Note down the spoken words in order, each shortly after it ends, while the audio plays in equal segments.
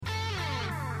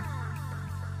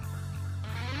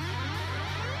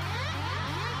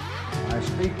I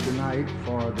speak tonight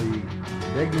for the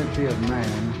dignity of man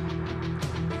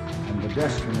and the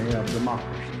destiny of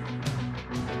democracy.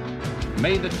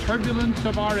 May the turbulence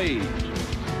of our age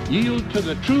yield to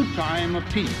the true time of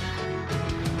peace,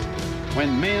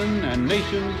 when men and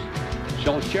nations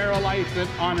shall share a life that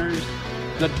honors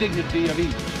the dignity of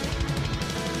each,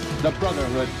 the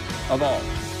brotherhood of all.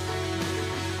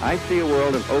 I see a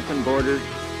world of open borders,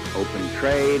 open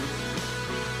trade,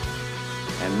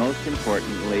 and most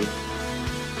importantly,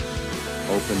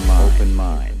 open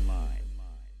mind.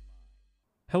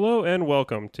 Hello and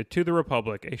welcome to the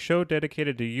Republic, a show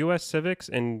dedicated to U.S. civics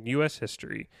and U.S.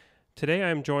 history. Today I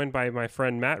am joined by my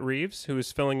friend Matt Reeves, who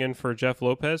is filling in for Jeff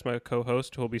Lopez, my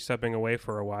co-host, who will be stepping away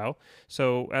for a while.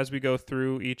 So as we go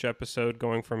through each episode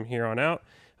going from here on out,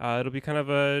 it'll be kind of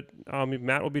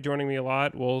Matt will be joining me a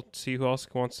lot. We'll see who else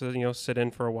wants to, sit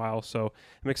in for a while. So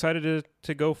I'm excited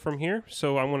to go from here.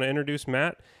 So I want to introduce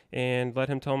Matt and let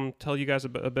him tell you guys a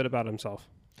bit about himself.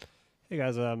 Hey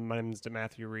guys, my name is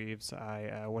Matthew Reeves.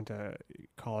 I went to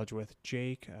college with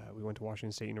Jake. We went to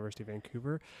Washington State University,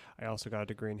 Vancouver. I also got a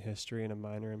degree in history and a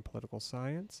minor in political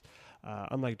science.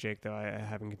 Unlike Jake, though, I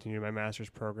haven't continued my master's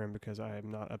program because I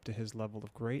am not up to his level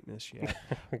of greatness yet.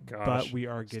 Gosh, but we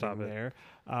are getting there.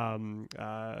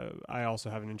 I also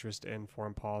have an interest in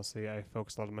foreign policy. I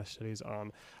focus a lot of my studies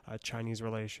on Chinese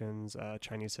relations,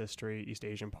 Chinese history, East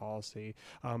Asian policy,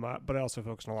 but I also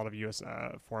focus on a lot of U.S.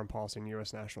 Foreign policy and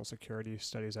U.S. national security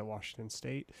studies at Washington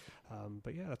State.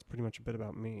 But yeah, that's pretty much a bit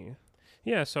about me.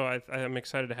 Yeah, so I'm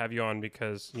excited to have you on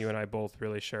because you and I both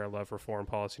really share a love for foreign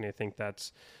policy, and I think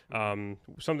that's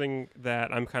something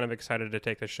that I'm kind of excited to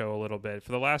take the show a little bit.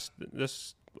 For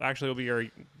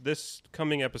this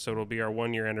coming episode will be our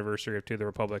 1 year anniversary of To the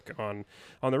Republic on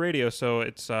the radio. So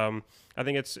it's I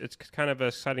think it's kind of an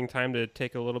exciting time to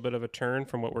take a little bit of a turn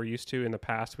from what we're used to. In the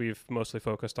past, we've mostly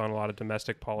focused on a lot of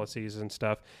domestic policies and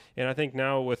stuff. And I think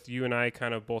now with you and I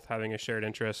kind of both having a shared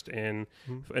interest in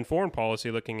foreign policy,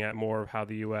 looking at more of how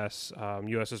the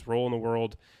U.S.'s role in the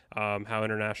world, how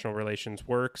international relations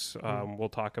works. We'll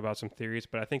talk about some theories,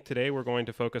 but I think today we're going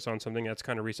to focus on something that's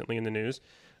kind of recently in the news,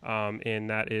 and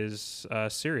that is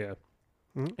Syria.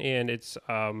 And it's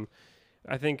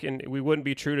I think we wouldn't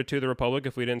be true to the Republic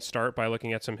if we didn't start by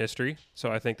looking at some history.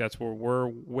 So I think that's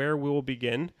where we'll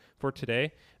begin for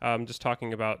today. Just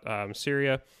talking about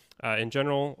Syria in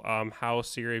general, how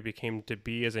Syria became to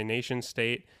be as a nation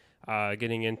state,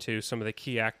 getting into some of the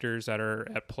key actors that are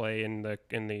at play in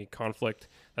the conflict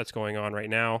that's going on right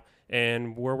now,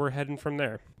 and where we're heading from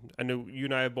there. I know you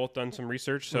and I have both done some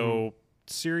research, so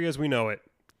Syria as we know it,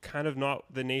 kind of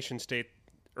not the nation state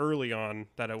early on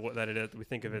that we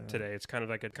think of it today. It's kind of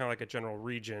like a general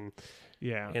region.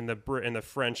 Yeah. And the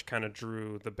French kind of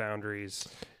drew the boundaries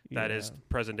that is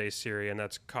present day Syria, and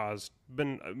that's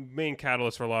been a main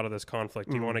catalyst for a lot of this conflict.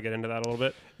 Do you want to get into that a little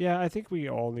bit? Yeah, I think we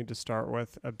all need to start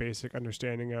with a basic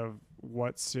understanding of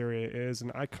what Syria is, and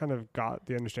I kind of got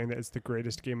the understanding that it's the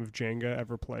greatest game of Jenga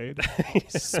ever played.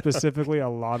 Specifically, a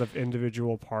lot of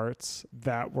individual parts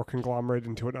that were conglomerated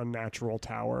into an unnatural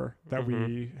tower that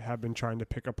we have been trying to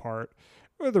pick apart,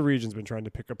 or the region's been trying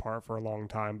to pick apart for a long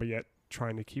time, but yet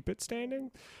trying to keep it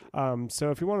standing.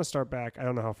 So if you want to start back, I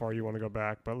don't know how far you want to go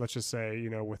back, but let's just say,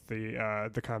 with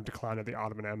the kind of decline of the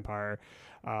Ottoman Empire,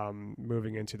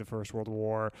 moving into the First World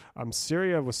War,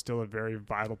 Syria was still a very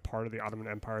vital part of the Ottoman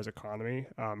Empire's economy,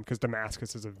 because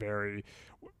Damascus is a very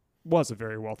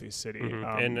wealthy city.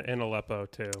 And Aleppo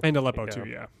too. And Aleppo too,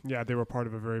 yeah. Yeah, they were part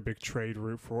of a very big trade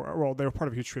route they were part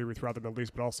of a huge trade route throughout the Middle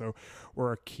East, but also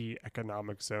were key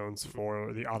economic zones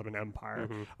for the Ottoman Empire.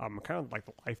 Kind of like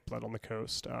the lifeblood on the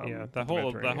coast. The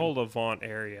whole Levant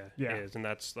area is, and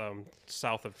that's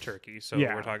south of Turkey. So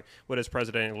we're talking, what is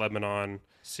present-day Lebanon,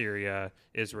 Syria,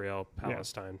 Israel,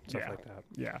 Palestine, stuff like that.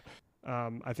 Yeah.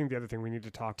 I think the other thing we need to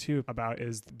talk too about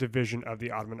is the division of the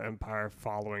Ottoman Empire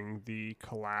following the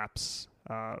collapse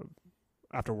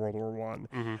after World War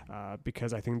I,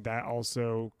 because I think that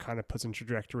also kind of puts in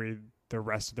trajectory the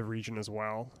rest of the region as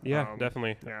well. Yeah,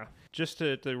 definitely. Yeah. Just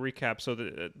to recap, so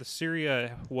the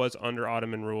Syria was under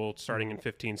Ottoman rule starting in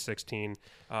 1516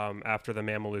 after the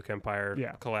Mamluk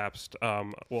Empire collapsed,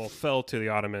 fell to the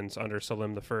Ottomans under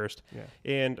Selim I. Yeah.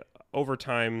 And over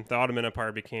time, the Ottoman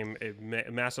Empire became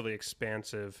a massively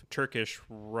expansive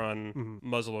Turkish-run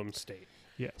Muslim state.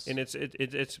 Yes.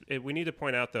 And we need to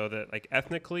point out, though, that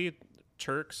ethnically,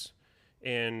 Turks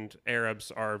and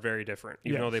Arabs are very different.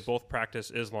 Even though they both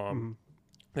practice Islam,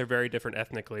 they're very different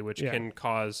ethnically, which can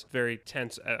cause very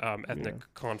tense ethnic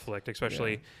conflict,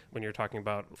 especially when you're talking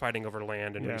about fighting over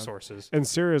land and resources. And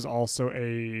Syria is also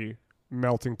a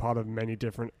melting pot of many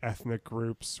different ethnic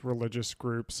groups, religious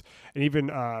groups, and even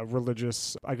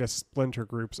religious, I guess, splinter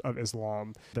groups of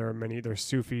Islam. There's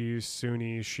Sufis,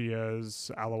 Sunnis, Shias,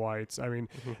 Alawites. I mean,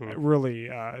 really,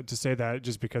 to say that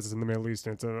just because it's in the Middle East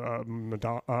and it's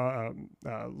a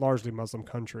largely Muslim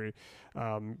country,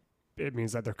 it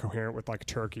means that they're coherent with like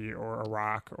Turkey or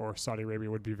Iraq or Saudi Arabia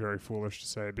would be very foolish to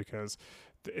say, because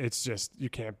it's just, you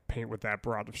can't paint with that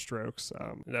broad of strokes.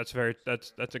 That's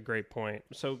a great point.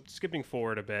 So skipping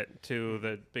forward a bit to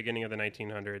the beginning of the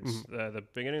 1900s, the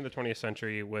beginning of the 20th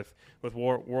century, with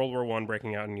World War I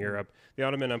breaking out in Europe, the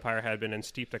Ottoman Empire had been in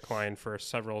steep decline for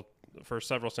several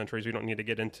centuries. We don't need to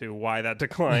get into why that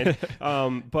declined,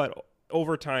 but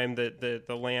over time, the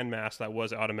landmass that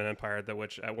was the Ottoman Empire,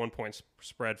 which at one point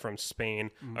spread from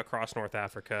Spain across North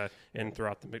Africa and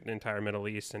throughout the entire Middle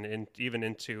East, and even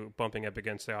into bumping up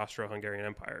against the Austro-Hungarian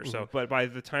Empire. So, but by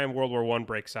the time World War I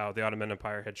breaks out, the Ottoman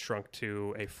Empire had shrunk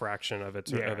to a fraction of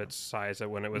its size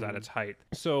when it was at its height.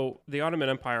 So the Ottoman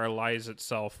Empire allies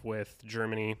itself with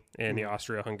Germany and the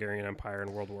Austro-Hungarian Empire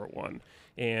in World War I.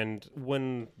 And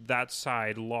when that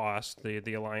side lost,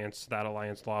 the alliance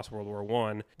lost World War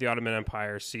I, the Ottoman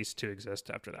Empire ceased to exist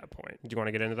after that point. Do you want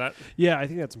to get into that? Yeah, I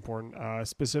think that's important,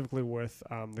 specifically with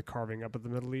the carving up of the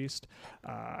Middle East.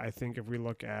 I think if we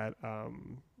look at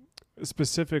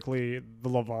specifically the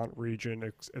Levant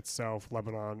region itself,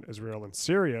 Lebanon, Israel, and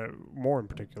Syria, more in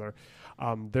particular,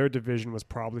 their division was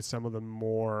probably some of the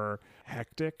more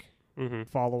hectic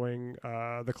following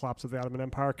the collapse of the Ottoman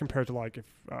Empire, compared to like if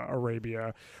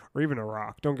Arabia or even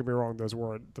Iraq. Don't get me wrong, those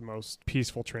weren't the most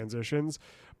peaceful transitions,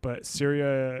 but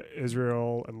Syria,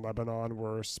 Israel, and Lebanon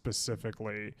were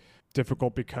specifically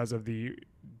difficult because of the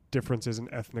differences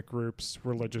in ethnic groups,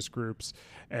 religious groups,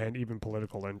 and even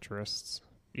political interests.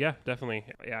 Yeah, definitely.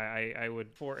 Yeah, I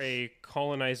would, for a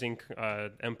colonizing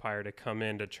empire to come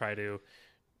in to try to,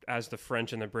 as the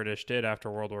French and the British did after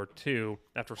World War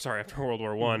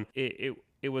I,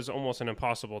 it was almost an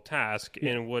impossible task.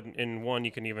 And in one,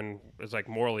 you can even, it's like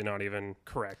morally not even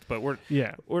correct. But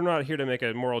we're not here to make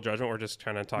a moral judgment. We're just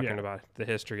kind of talking about the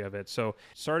history of it. So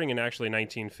starting in actually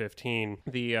 1915,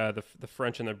 the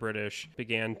French and the British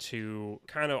began to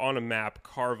kind of on a map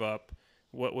carve up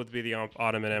what would be the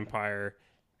Ottoman Empire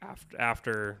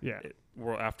after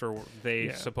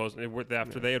they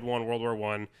had won World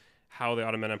War I. How the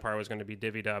Ottoman Empire was going to be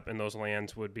divvied up, and those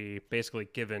lands would be basically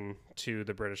given to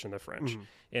the British and the French.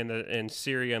 And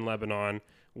Syria and Lebanon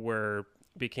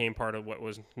became part of what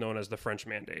was known as the French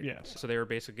Mandate. Yes. So they were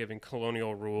basically giving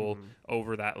colonial rule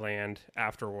over that land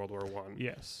after World War I.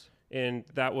 Yes. And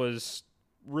that was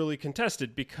really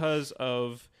contested because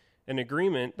of an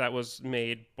agreement that was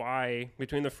made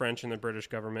between the French and the British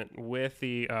government with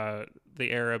the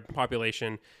Arab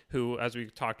population, who, as we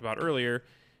talked about earlier,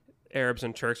 Arabs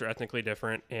and Turks are ethnically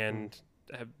different, and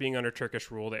being under Turkish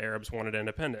rule, the Arabs wanted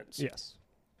independence. Yes.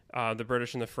 The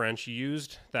British and the French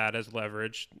used that as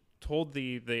leverage, told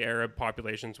the Arab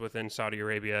populations within Saudi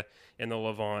Arabia and the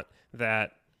Levant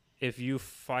that if you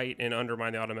fight and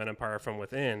undermine the Ottoman Empire from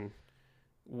within,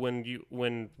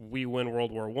 when we win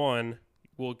World War I,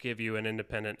 we'll give you an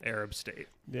independent Arab state.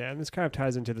 Yeah, and this kind of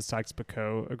ties into the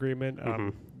Sykes-Picot Agreement,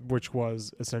 which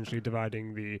was essentially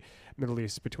dividing the Middle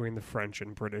East between the French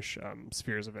and British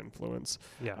spheres of influence.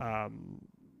 Yeah.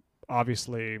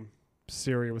 Obviously,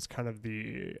 Syria was kind of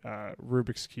the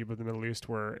Rubik's Cube of the Middle East,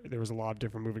 where there was a lot of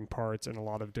different moving parts and a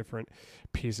lot of different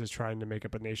pieces trying to make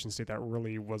up a nation state that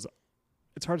really was,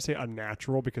 it's hard to say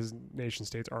unnatural, because nation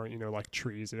states aren't, like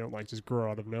trees. They don't like just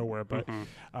grow out of nowhere. But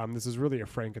this is really a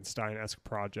Frankenstein-esque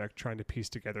project trying to piece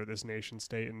together this nation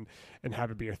state and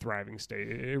have it be a thriving state.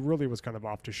 It really was kind of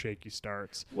off to shaky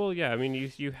starts. Well, yeah. I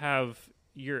mean, you have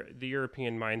the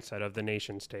European mindset of the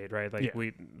nation state, right? Like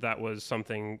that was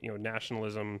something,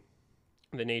 nationalism,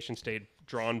 the nation state,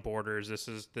 drawn borders. This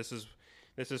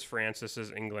is France. This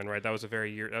is England, right? That was a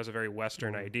very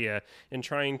Western idea, and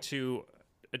trying to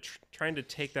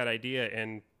take that idea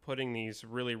and putting these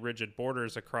really rigid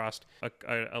borders across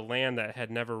a land that had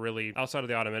never really, outside of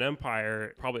the Ottoman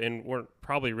Empire, weren't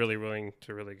probably really willing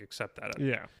to really accept that.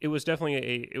 Yeah. It was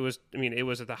definitely it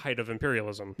was at the height of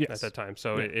imperialism at that time.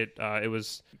 So it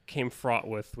came fraught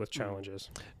with challenges.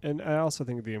 And I also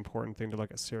think the important thing to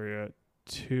look at Syria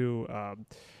too,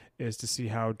 is to see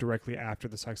how directly after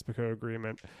the Sykes-Picot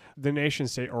Agreement, the nation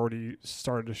state already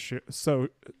started to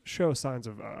show signs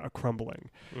of crumbling.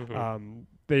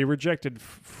 They rejected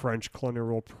French colonial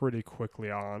rule pretty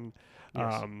quickly on,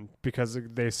 because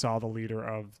they saw the leader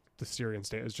of the Syrian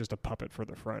state as just a puppet for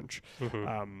the French.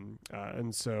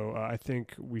 And so I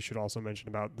think we should also mention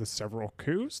about the several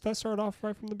coups that started off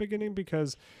right from the beginning,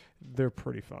 because they're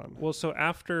pretty fun. Well, so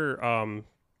after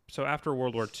So after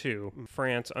World War II,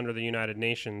 France, under the United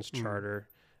Nations Charter,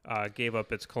 gave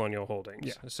up its colonial holdings.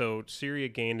 Yeah. So Syria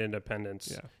gained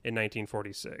independence in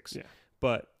 1946. Yeah.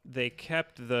 But they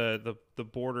kept the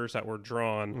borders that were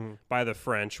drawn by the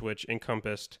French, which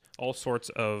encompassed all sorts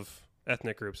of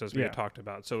ethnic groups, as we had talked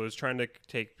about. So it was trying to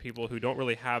take people who don't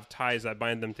really have ties that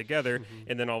bind them together,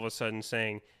 and then all of a sudden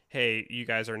saying, hey, you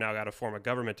guys are now got to form a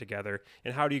government together.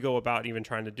 And how do you go about even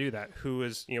trying to do that? Who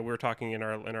is, we were talking in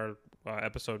our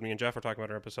episode, me and Jeff were talking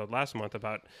about our episode last month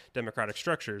about democratic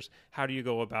structures. How do you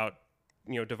go about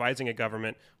devising a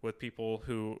government with people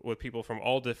from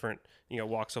all different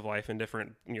walks of life and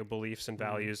different beliefs and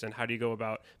values, and how do you go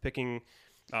about picking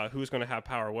who's going to have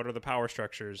power? What are the power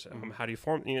structures? How do you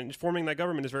form? Forming that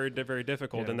government is very, very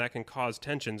difficult, and that can cause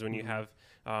tensions when you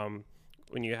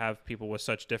have people with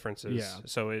such differences. Yeah.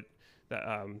 So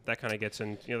that kind of gets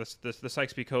in. The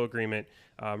Sykes-Picot Agreement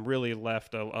really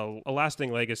left a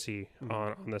lasting legacy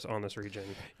on this region.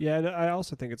 Yeah, and I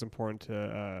also think it's important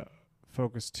to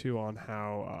focus too on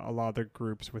how a lot of the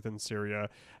groups within Syria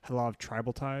had a lot of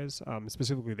tribal ties,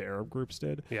 specifically the Arab groups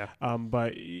did. Yeah.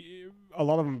 But a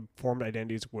lot of them formed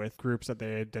identities with groups that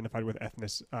they identified with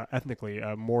ethnically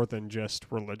more than just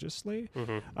religiously.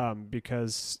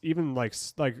 Because even like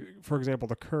for example,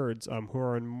 the Kurds, who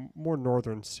are in more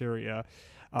northern Syria,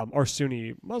 are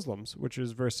Sunni Muslims, which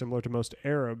is very similar to most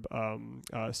Arab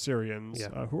Syrians,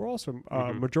 who are also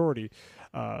majority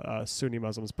Sunni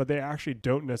Muslims, but they actually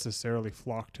don't necessarily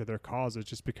flock to their causes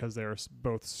just because they're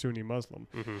both Sunni Muslim.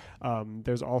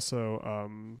 There's also,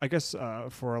 I guess,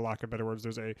 for a lack of better words,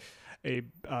 there's a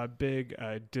big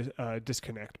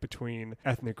disconnect between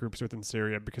ethnic groups within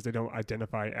Syria because they don't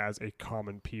identify as a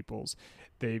common peoples.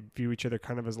 They view each other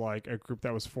kind of as like a group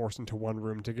that was forced into one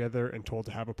room together and told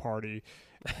to have a party,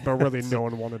 but really no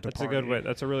one wanted to party.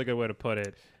 That's a really good way to put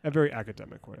it. A very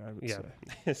academic way, I would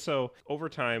say. So over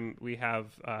time, we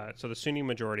have so the Sunni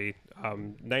majority,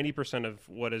 90% of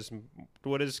what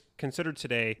is considered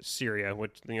today Syria,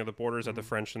 which the borders that the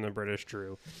French and the British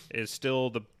drew, is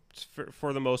still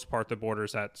for the most part, the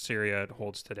borders that Syria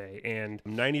holds today. And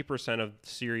 90% of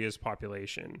Syria's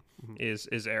population is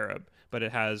Arab, but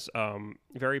it has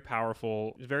very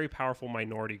powerful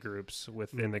minority groups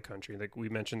within the country. Like we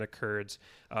mentioned the Kurds,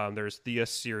 there's the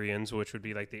Assyrians, which would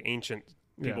be like the ancient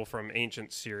people from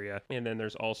ancient Syria, and then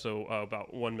there's also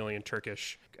about 1 million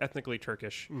ethnically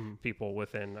Turkish people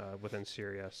within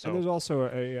Syria. So and there's also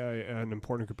an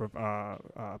important group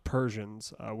of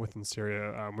Persians within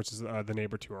Syria, which is the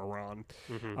neighbor to Iran.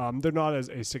 They're not as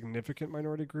a significant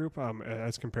minority group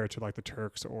as compared to like the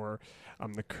Turks or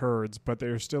the Kurds, but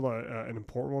they're still an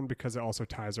important one because it also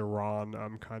ties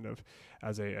Iran kind of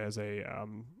as a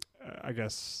I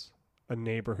guess a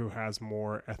neighbor who has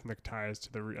more ethnic ties to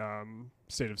the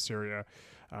state of Syria,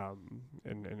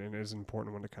 and is an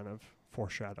important one to kind of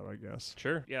foreshadow, I guess.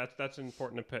 Sure. Yeah, that's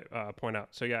important to point out.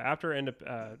 So yeah, after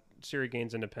Syria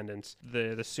gains independence,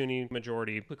 the Sunni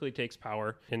majority quickly takes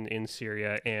power in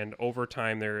Syria, and over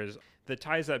time there is the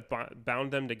ties that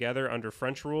bound them together under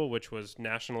French rule, which was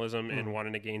nationalism and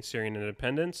wanting to gain Syrian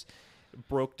independence,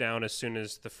 broke down as soon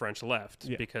as the French left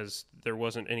because there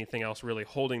wasn't anything else really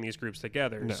holding these groups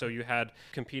together. No. So you had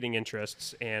competing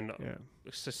interests and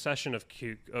succession of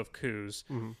coups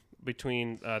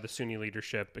between the Sunni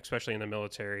leadership, especially in the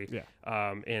military.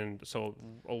 And so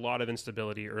a lot of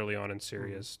instability early on in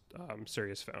Syria's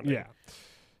founding.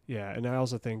 Yeah. And I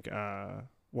also think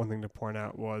one thing to point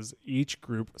out was each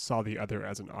group saw the other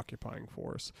as an occupying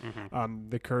force.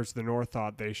 The Kurds to the north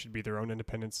thought they should be their own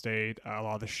independent state. A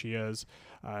lot of the Shias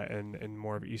in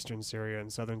more of eastern Syria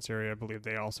and southern Syria believed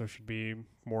they also should be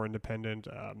more independent.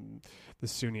 The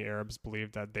Sunni Arabs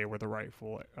believed that they were the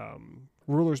rightful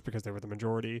rulers because they were the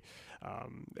majority.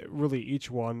 Really,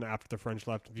 each one, after the French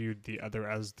left, viewed the other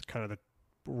as kind of the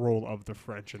role of the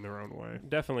French in their own way.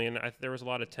 Definitely, and there was a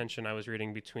lot of tension I was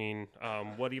reading between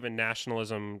what even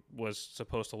nationalism was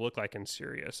supposed to look like in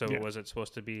Syria. So was it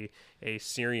supposed to be a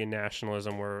Syrian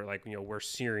nationalism where we're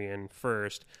Syrian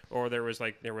first, or there was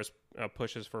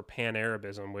pushes for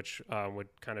pan-Arabism, which would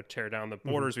kind of tear down the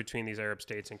borders between these Arab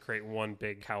states and create one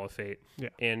big caliphate,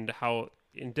 and how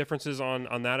differences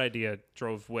on that idea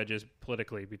drove wedges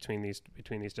politically between these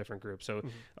different groups. So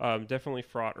definitely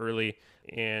fraught early,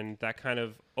 and that kind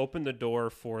of opened the door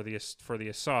for the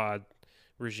Assad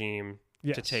regime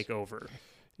to take over.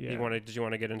 Did you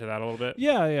want to get into that a little bit?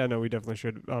 No, we definitely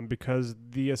should, because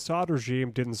the Assad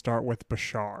regime didn't start with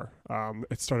Bashar.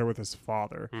 It started with his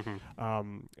father,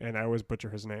 and I always butcher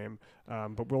his name,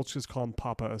 but we'll just call him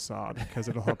Papa Assad because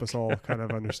it'll help us all kind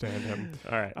of understand him.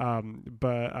 All right.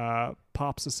 But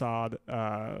Pops Assad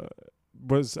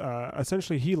was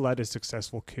essentially he led a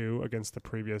successful coup against the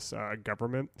previous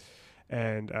government.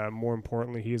 And more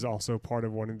importantly, he is also part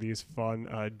of one of these fun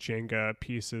Jenga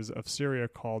pieces of Syria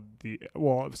called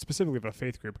specifically of a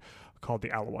faith group called the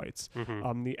Alawites.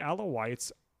 The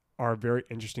Alawites are a very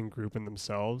interesting group in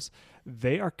themselves.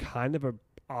 They are kind of an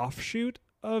offshoot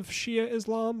of Shia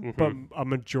Islam, but a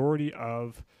majority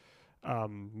of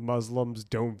Muslims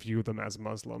don't view them as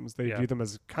Muslims. They view them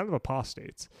as kind of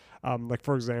apostates. Like,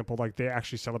 for example, like they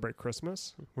actually celebrate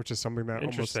Christmas, which is something that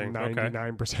almost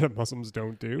 99% of Muslims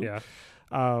don't do. Yeah.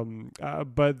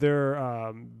 But they're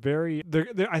I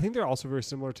think they're also very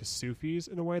similar to Sufis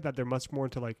in a way that they're much more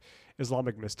into like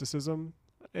Islamic mysticism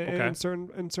in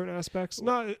certain aspects.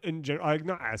 Not in general, like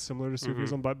not as similar to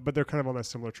Sufism, but they're kind of on a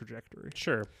similar trajectory.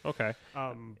 Sure. Okay.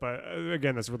 But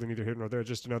again, that's really neither here nor there.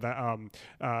 Just to know that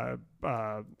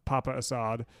Papa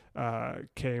Assad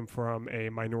came from a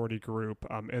minority group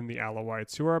in the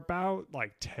Alawites who are about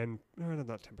like 10,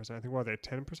 not 10%. I think what are they,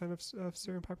 10% of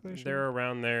Syrian population? They're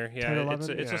around there. Yeah, 10,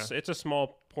 11? it's a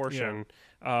small portion.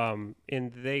 And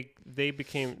they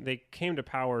came to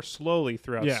power slowly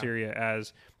throughout Syria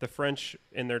as the French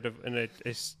in a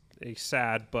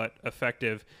sad but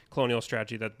effective colonial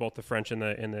strategy that both the French and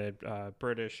the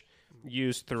British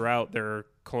used throughout their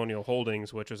colonial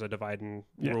holdings, which was a divide and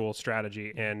rule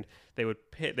strategy, and they would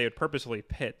purposefully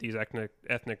pit these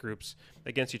ethnic groups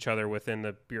against each other within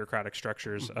the bureaucratic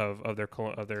structures of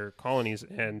their colonies,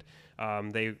 and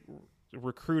they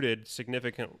recruited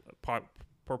significant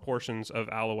proportions of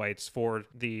Alawites for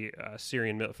the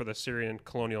Syrian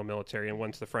colonial military. And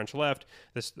once the French left,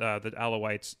 the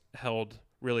Alawites held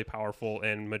really powerful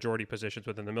and majority positions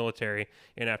within the military.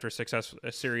 And after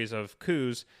a series of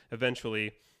coups,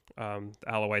 eventually the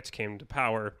Alawites came to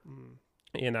power.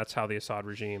 And that's how the Assad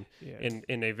regime,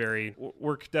 in a very,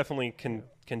 we're definitely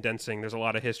condensing. There's a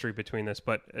lot of history between this,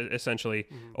 but essentially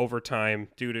over time,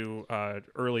 due to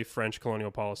early French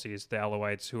colonial policies, the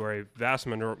Alawites, who are a vast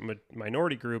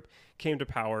minority group, came to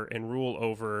power and rule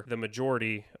over the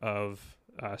majority of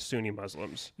Sunni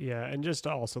Muslims. Yeah, and just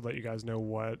to also let you guys know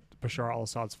what Bashar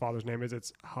al-Assad's father's name is,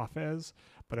 it's Hafez,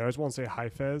 but I always want to say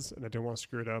Hafez, and I don't want to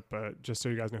screw it up, but just so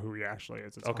you guys know who he actually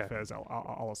is, it's Hafez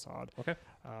al-Assad. Okay,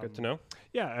 good to know.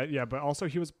 Yeah, but also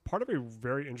he was part of a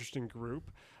very interesting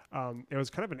group. It was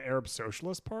kind of an Arab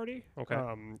socialist party. Okay.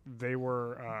 They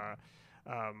were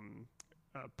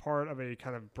part of a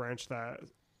kind of branch that,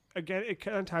 again, it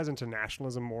kind of ties into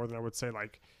nationalism more than I would say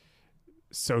like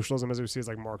socialism as we see as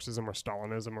like Marxism or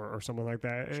Stalinism or something like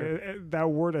that. Sure. That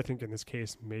word, I think, in this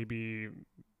case may be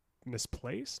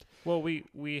misplaced. Well,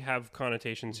 we have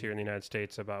connotations here in the United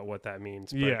States about what that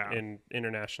means, but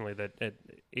internationally that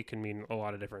it can mean a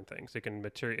lot of different things. It can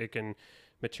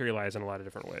materialize in a lot of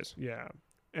different ways. Yeah,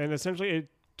 and essentially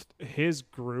his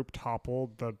group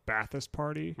toppled the Ba'athist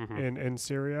Party in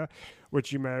Syria,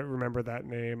 which you may remember that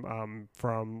name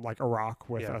from like Iraq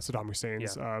with Saddam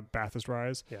Hussein's Ba'athist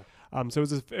rise. Yeah. So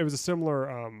it was a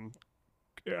similar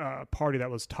party that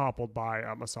was toppled by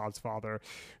Assad's father,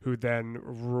 who then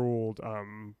ruled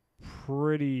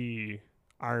pretty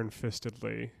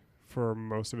iron-fistedly for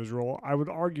most of his rule. I would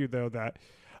argue, though, that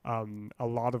a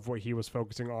lot of what he was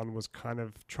focusing on was kind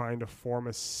of trying to form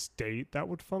a state that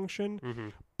would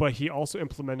function, but he also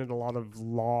implemented a lot of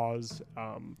laws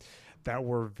that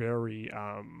were very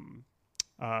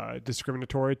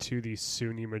discriminatory to the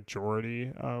Sunni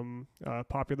majority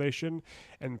population,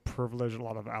 and privileged a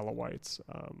lot of Alawites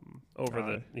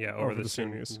over the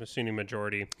Sunnis. The Sunni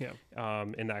majority. Yeah.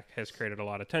 And that has created a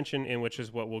lot of tension, and which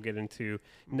is what we'll get into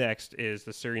next is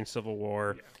the Syrian civil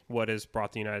war, what has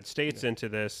brought the United States into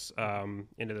this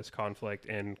conflict,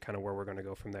 and kind of where we're going to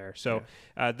go from there. So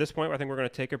at this point, I think we're going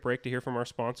to take a break to hear from our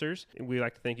sponsors. We'd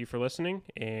like to thank you for listening,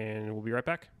 and we'll be right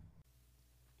back.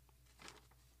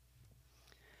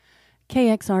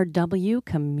 KXRW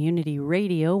Community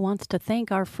Radio wants to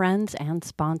thank our friends and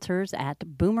sponsors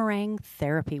at Boomerang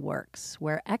Therapy Works,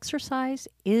 where exercise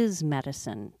is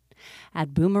medicine.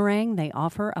 At Boomerang, they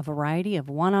offer a variety of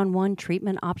one-on-one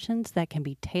treatment options that can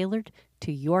be tailored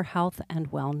to your health and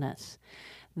wellness.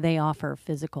 They offer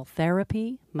physical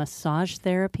therapy, massage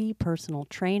therapy, personal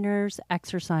trainers,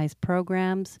 exercise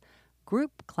programs,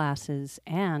 group classes,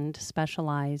 and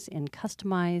specialize in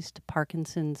customized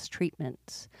Parkinson's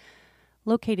treatments.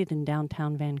 Located in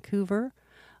downtown Vancouver.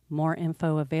 More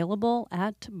info available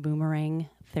at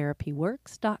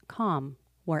boomerangtherapyworks.com,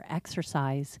 where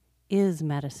exercise is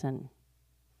medicine.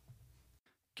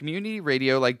 Community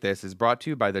radio like this is brought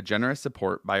to you by the generous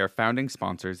support by our founding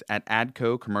sponsors at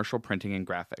ADCO Commercial Printing and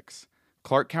Graphics,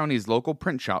 Clark County's local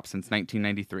print shop since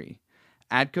 1993.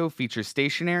 ADCO features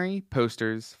stationery,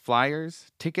 posters,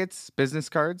 flyers, tickets, business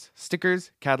cards,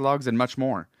 stickers, catalogs, and much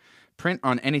more. Print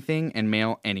on anything and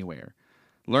mail anywhere.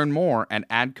 Learn more at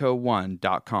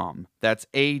adco1.com. That's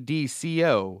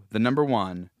ADCO, the number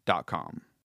 1.com.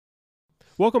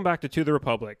 Welcome back to the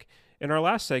Republic. In our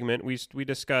last segment, we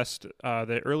discussed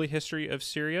the early history of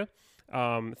Syria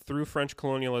through French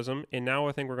colonialism, and now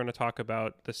I think we're going to talk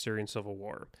about the Syrian Civil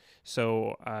War.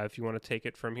 So if you want to take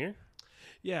it from here.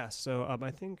 Yeah, so I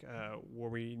think where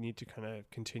we need to kind of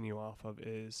continue off of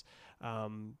is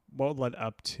what led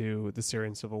up to the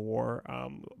Syrian Civil War.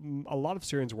 A lot of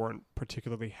Syrians weren't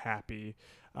particularly happy,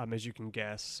 as you can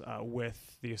guess,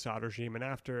 with the Assad regime. And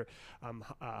after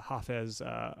Hafez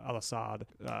al-Assad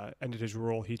ended his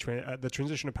rule, the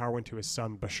transition of power went to his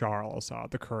son Bashar al-Assad,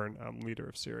 the current leader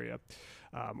of Syria,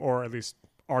 or at least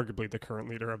arguably the current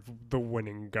leader of the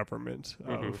winning government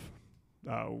of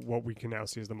what we can now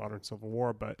see as the modern Civil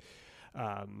War. But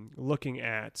looking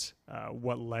at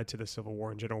what led to the Civil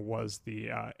War in general was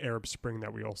the Arab Spring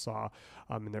that we all saw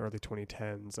in the early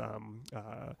 2010s,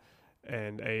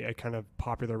 and a kind of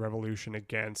popular revolution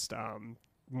against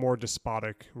more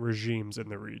despotic regimes in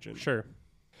the region. Sure.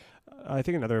 I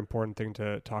think another important thing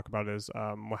to talk about is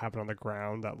what happened on the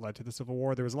ground that led to the Civil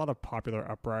War. There was a lot of popular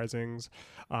uprisings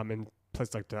in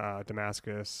places like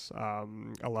Damascus,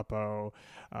 Aleppo,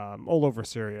 all over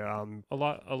Syria. A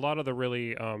lot of the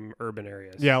really urban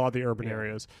areas. Yeah, a lot of the urban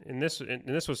areas. And this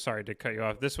was, sorry to cut you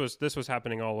off. This was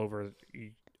happening all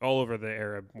over the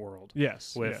Arab world.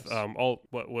 Yes. With all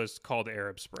what was called the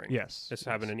Arab Spring. Yes. This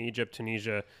happened in Egypt,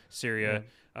 Tunisia, Syria,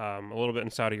 a little bit in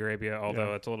Saudi Arabia,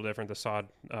 although it's a little different. The Assad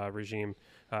regime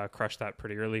crushed that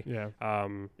pretty early. Yeah.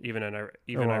 Even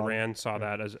Iran saw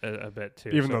that as a bit too.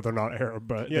 Even though they're not Arab,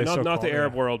 but not the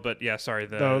Arab world, but sorry,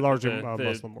 the larger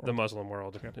Muslim world. The Muslim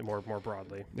world, more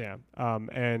broadly. Yeah.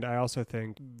 And I also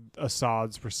think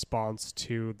Assad's response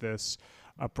to this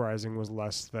uprising was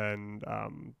less than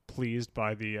pleased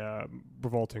by the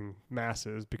revolting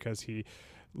masses, because he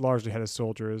largely had his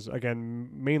soldiers, again,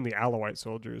 mainly Alawite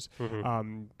soldiers,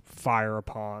 fire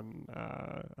upon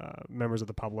members of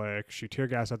the public, shoot tear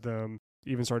gas at them,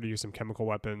 even started to use some chemical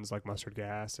weapons like mustard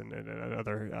gas and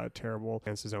other terrible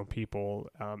against his own people.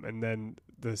 And then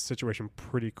the situation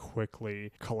pretty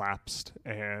quickly collapsed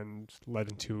and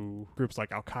led into groups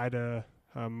like Al-Qaeda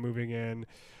moving in,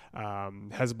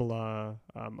 Hezbollah,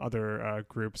 other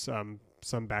groups,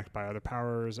 some backed by other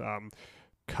powers,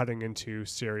 cutting into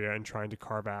Syria and trying to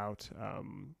carve out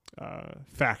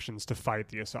factions to fight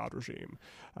the Assad regime,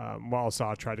 while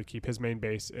Assad tried to keep his main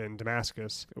base in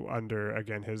Damascus under,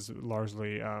 again, his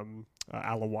largely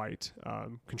Alawite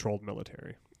controlled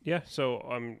military. Yeah, so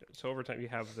over time you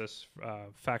have this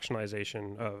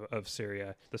factionalization of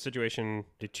Syria. The situation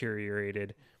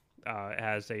deteriorated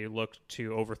as they looked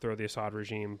to overthrow the Assad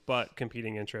regime, but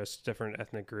competing interests, different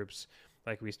ethnic groups,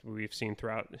 like we've seen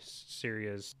throughout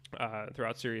Syria's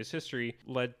history,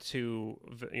 led to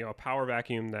a power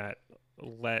vacuum that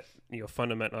let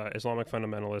Islamic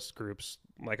fundamentalist groups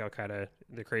like Al-Qaeda,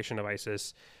 the creation of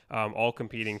ISIS, all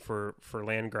competing for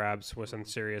land grabs within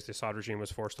Syria as the Assad regime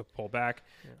was forced to pull back.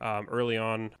 Early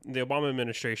on, the Obama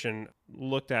administration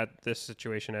looked at this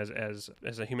situation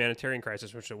as a humanitarian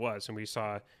crisis, which it was, and we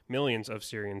saw millions of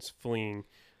Syrians fleeing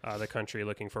the country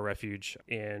looking for refuge.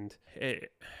 And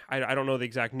I don't know the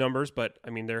exact numbers, but I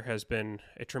mean, there has been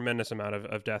a tremendous amount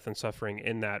of death and suffering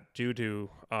in that due to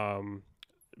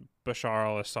Bashar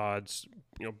al-Assad's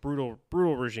brutal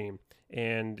regime.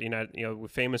 And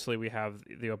famously we have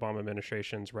the Obama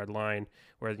administration's red line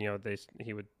where they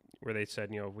said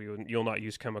you'll not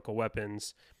use chemical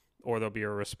weapons or there'll be a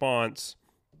response.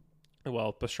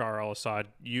 Well, Bashar al-Assad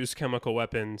used chemical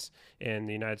weapons, and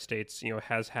the United States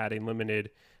has had a limited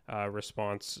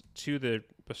response to the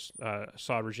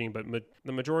Assad regime, but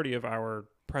the majority of our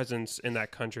presence in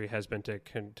that country has been to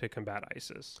combat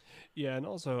ISIS. Yeah, and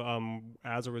also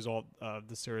as a result of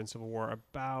the Syrian Civil War,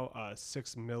 about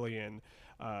 6 million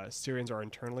Syrians are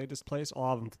internally displaced,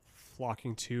 all of them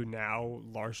flocking to now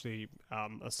largely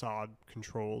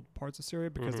Assad-controlled parts of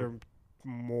Syria because they're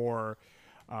more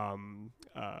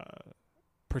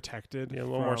protected,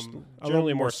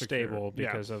 generally more stable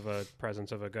because of a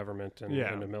presence of a government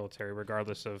and a military,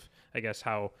 regardless of, I guess,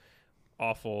 how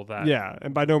awful that Yeah,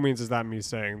 and by no means is that me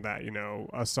saying that,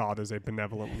 Assad is a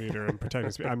benevolent leader and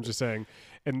protecting. I'm just saying,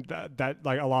 and that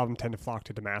like a lot of them tend to flock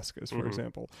to Damascus, for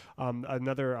example.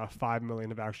 Another 5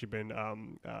 million have actually been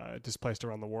displaced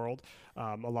around the world.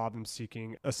 A lot of them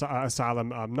seeking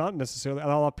asylum. Not necessarily. A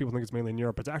lot of people think it's mainly in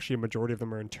Europe, but it's actually a majority of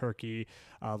them are in Turkey,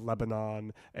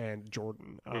 Lebanon, and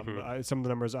Jordan. Some of the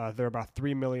numbers, there are about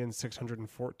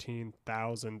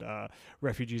 3,614,000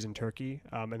 refugees in Turkey,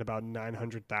 and about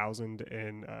 900,000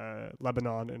 in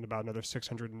Lebanon, and about another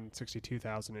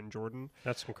 662,000 in Jordan.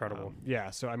 That's incredible. Yeah,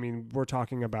 so I mean, we're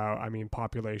talking about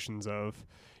populations of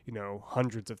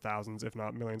hundreds of thousands, if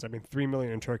not millions. I mean, 3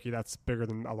 million in Turkey, that's bigger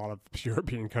than a lot of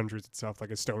European countries itself, like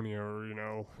Estonia or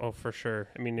Oh, for sure.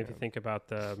 I mean, if you think about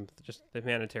just the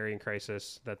humanitarian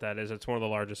crisis that is, it's one of the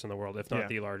largest in the world, if not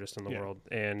the largest in the world.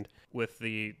 And with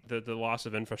the loss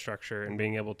of infrastructure and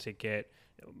being able to get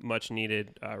much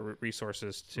needed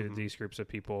resources to these groups of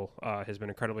people has been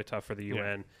incredibly tough for the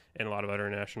UN and a lot of other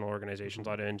international organizations, a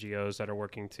lot of NGOs that are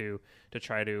working to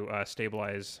try to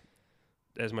stabilize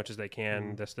as much as they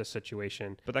can this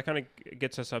situation. But that kind of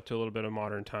gets us up to a little bit of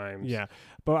modern times. Yeah,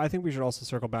 but I think we should also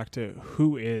circle back to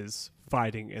who is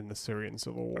fighting in the Syrian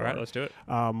civil war. All right, let's do it.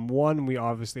 One, we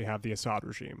obviously have the Assad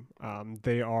regime.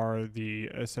 They are the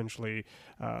essentially,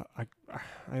 I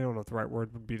don't know if the right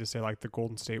word would be to say like the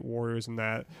Golden State Warriors, and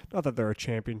that, not that they're a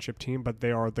championship team, but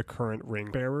they are the current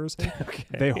ring bearers. Okay.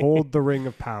 They hold the ring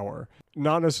of power.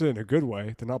 Not necessarily in a good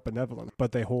way. They're not benevolent,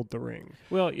 but they hold the ring.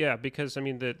 Well, yeah, because I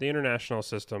mean the international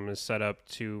system is set up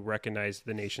to recognize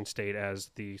the nation state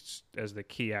as the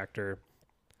key actor.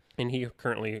 And the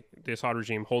Assad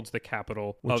regime holds the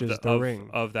capital Which of is the ring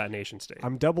of that nation state.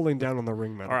 I'm doubling down on the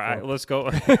ring metaphor. All right, let's go.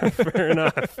 Fair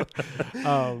enough.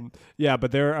 Yeah,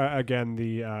 but they're again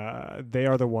they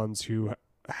are the ones who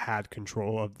had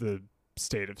control of the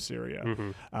state of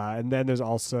Syria. And then there's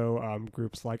also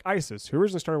groups like ISIS, who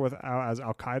originally started with as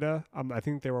Al Qaeda. I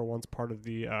think they were once part of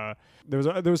the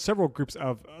there was several groups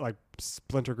of like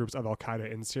splinter groups of Al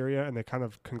Qaeda in Syria, and they kind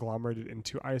of conglomerated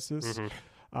into ISIS.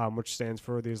 Which stands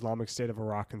for the Islamic State of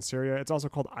Iraq and Syria. It's also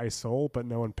called ISIL, but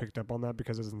no one picked up on that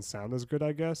because it doesn't sound as good,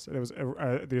 I guess. And it was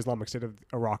the Islamic State of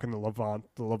Iraq and the Levant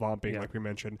being, like we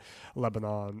mentioned,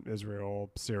 Lebanon,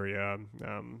 Israel, Syria,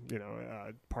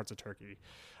 parts of Turkey.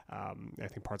 I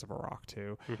think parts of Iraq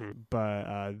too.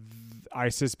 But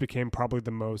ISIS became probably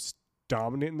the most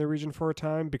dominant in the region for a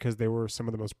time because they were some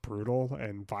of the most brutal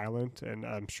and violent, and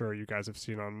I'm sure you guys have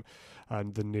seen on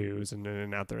the news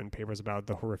and out there in papers about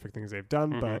the horrific things they've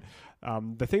done. But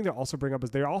the thing to also bring up is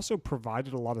they also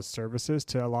provided a lot of services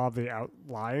to a lot of the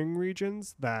outlying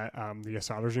regions that the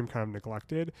Assad regime kind of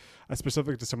neglected,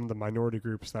 specifically to some of the minority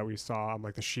groups that we saw,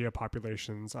 like the Shia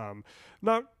populations,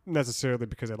 not necessarily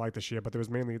because they like the Shia, but there was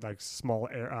mainly like small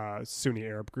Sunni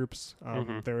Arab groups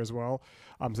there as well.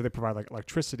 So they provide like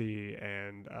electricity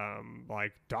and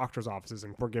like doctors' offices,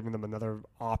 and we're giving them another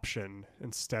option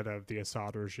instead of the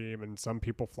Assad regime, and some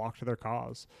people flock to their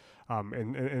cause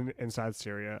inside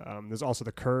Syria. There's also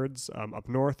the Kurds up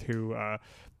north who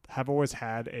have always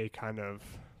had a kind of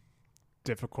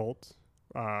difficult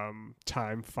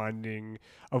time finding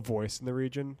a voice in the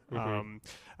region,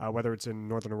 whether it's in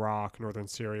northern Iraq, northern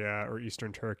Syria, or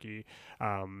eastern Turkey.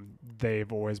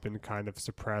 They've always been kind of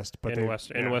suppressed, but in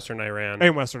western Iran,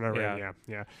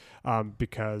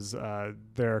 because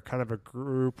they're kind of a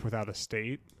group without a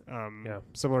state,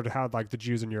 similar to how like the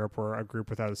Jews in Europe were a group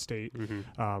without a state,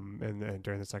 and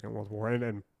during the Second World War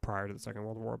and prior to the Second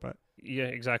World War, but. Yeah,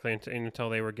 exactly. Until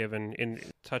they were given, in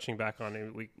touching back on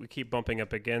it, we keep bumping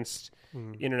up against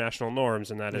international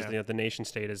norms, and that is the nation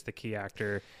state is the key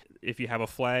actor. If you have a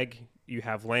flag, you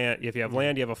have land. If you have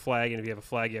land, you have a flag, and if you have a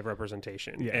flag, you have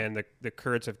representation. Yeah. And the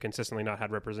Kurds have consistently not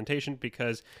had representation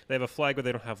because they have a flag, but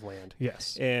they don't have land.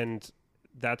 Yes, and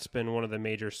that's been one of the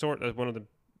major one of the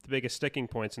biggest sticking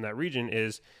points in that region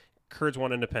is. Kurds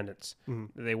want independence.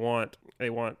 They want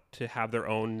to have their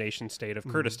own nation state of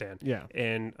Kurdistan. Yeah.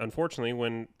 And unfortunately,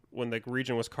 when the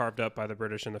region was carved up by the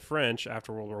British and the French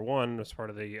after World War I as part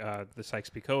of the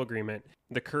Sykes-Picot Agreement,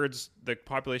 the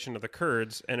population of the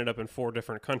Kurds ended up in 4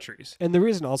 different countries. And the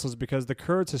reason also is because the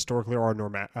Kurds historically are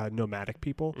nomadic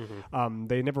people.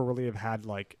 They never really have had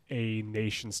like a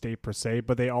nation state per se,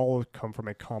 but they all come from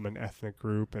a common ethnic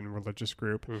group and religious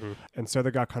group. And so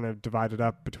they got kind of divided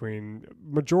up between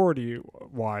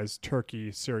majority-wise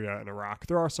Turkey, Syria, and Iraq.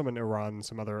 There are some in Iran and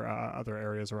some other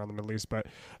areas around the Middle East, but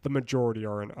the majority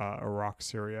are in Iraq,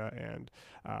 Syria, and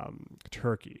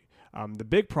Turkey. The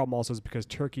big problem also is because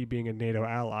Turkey being a NATO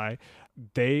ally,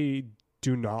 they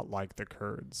do not like the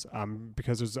Kurds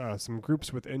because there's some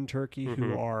groups within Turkey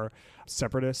who are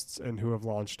separatists and who have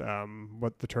launched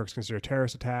what the Turks consider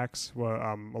terrorist attacks. Well,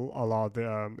 a lot of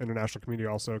the international community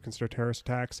also consider terrorist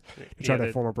attacks to try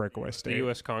to form a breakaway state. The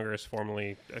U.S. Congress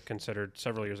formally considered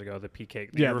several years ago the PKK.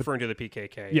 You're referring to the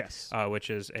PKK, yes, which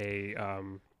is a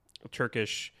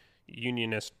Turkish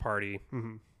unionist party.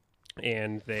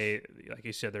 And they, like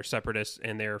you said, they're separatists,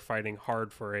 and they're fighting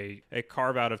hard for a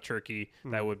carve out of Turkey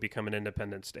that would become an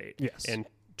independent state. Yes. And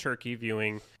Turkey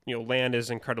viewing, land is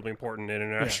incredibly important in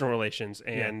international relations.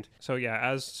 And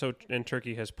and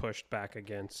Turkey has pushed back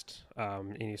against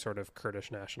any sort of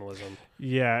Kurdish nationalism.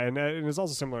 Yeah, and it's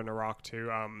also similar in Iraq too.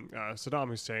 Saddam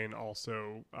Hussein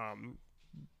also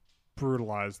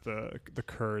brutalized the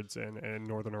Kurds in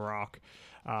northern Iraq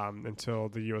until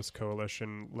the U.S.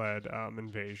 coalition-led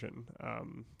invasion,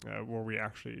 where we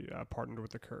actually partnered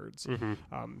with the Kurds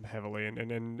heavily.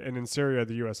 And in Syria,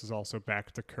 the U.S. has also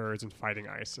backed the Kurds in fighting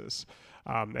ISIS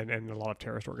and a lot of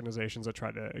terrorist organizations that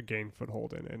try to gain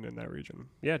foothold in that region.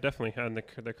 Yeah, definitely. And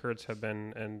the Kurds have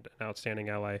been an outstanding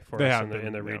ally for us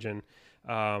in the region.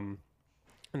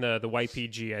 And the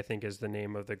YPG, I think, is the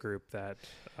name of the group that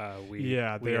we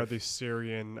are the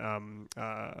Syrian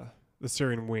the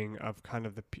Syrian wing of kind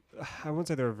of I wouldn't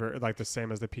say they're very, like the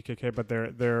same as the PKK, but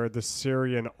they're the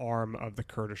Syrian arm of the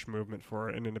Kurdish movement for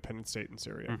an independent state in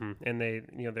Syria. And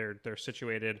they're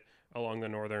situated along the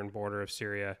northern border of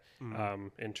Syria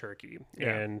in Turkey.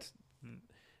 And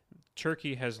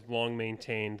Turkey has long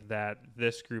maintained that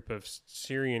this group of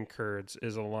Syrian Kurds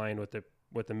is aligned with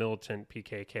the militant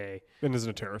PKK and isn't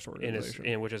a terrorist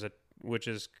organization, which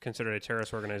is considered a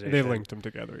terrorist organization. They linked them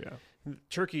together, yeah.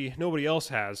 Turkey, nobody else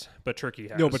has, but Turkey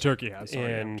has. No, but Turkey has.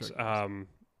 Sorry, and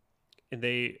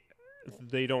they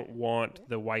don't want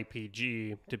the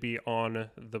YPG to be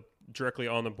directly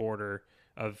on the border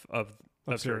of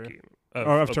Turkey.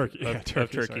 Of Turkey.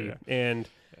 Sorry, yeah. And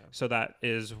so that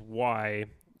is why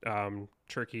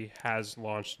Turkey had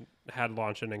launched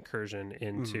an incursion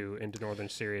into northern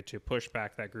Syria to push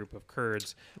back that group of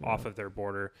Kurds off of their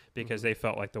border, because they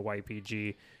felt like the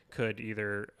YPG could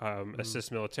either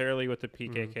assist militarily with the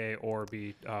PKK or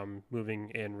be moving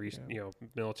in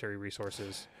military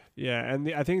resources. Yeah,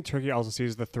 and I think Turkey also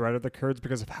sees the threat of the Kurds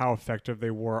because of how effective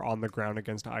they were on the ground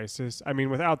against ISIS. I mean,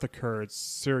 without the Kurds,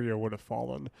 Syria would have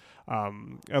fallen,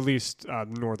 at least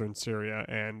northern Syria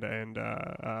and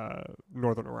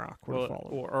northern Iraq would have fallen.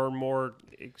 Or more,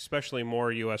 especially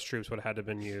more U.S. troops would have had to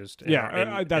been used.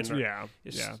 The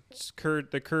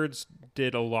Kurds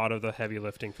did a lot of the heavy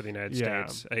lifting for the United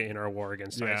States in our war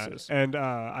against ISIS. And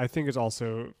I think it's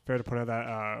also fair to point out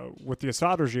that with the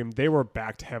Assad regime, they were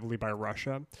backed heavily by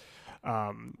Russia.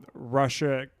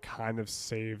 Russia kind of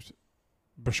saved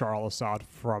Bashar al-Assad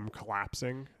from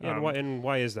collapsing. And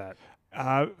why is that?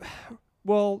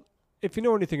 Well, if you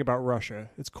know anything about Russia,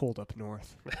 it's cold up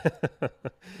north.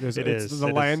 It's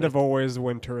the land of always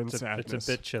winter and sadness. It's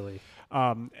a bit chilly.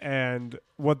 And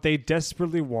what they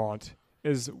desperately want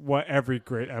is what every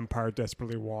great empire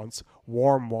desperately wants: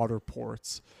 warm water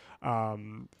ports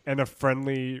and a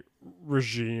friendly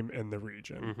regime in the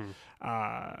region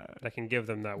that can give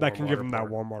them that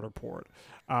warm water port.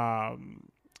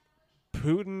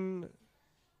 Putin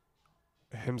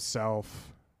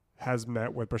himself has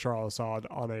met with Bashar al-Assad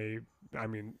on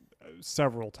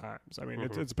several times. I mean,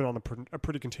 it's been on a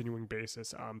pretty continuing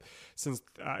basis since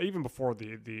even before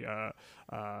the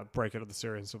breakout of the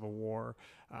Syrian civil war.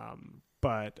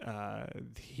 But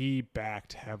he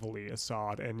backed heavily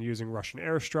Assad, and using Russian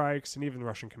airstrikes and even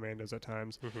Russian commandos at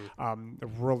times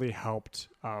really helped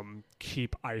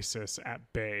keep ISIS at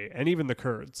bay, and even the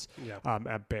Kurds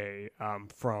at bay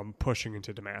from pushing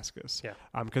into Damascus.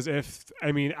 Because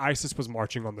ISIS was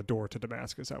marching on the door to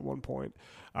Damascus at one point,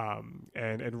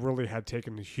 and really had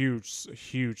taken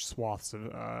huge swaths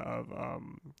of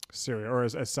Syria, or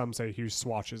as some say, huge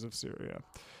swatches of Syria.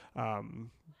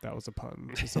 That was a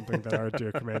pun. It's something that our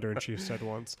dear commander-in-chief said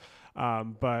once.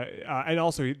 And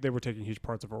also they were taking huge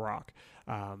parts of Iraq.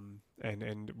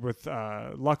 And with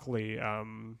luckily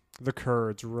the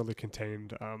Kurds really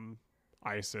contained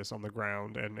ISIS on the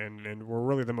ground and were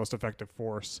really the most effective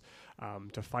force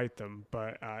to fight them.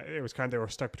 But it was they were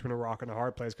stuck between a rock and a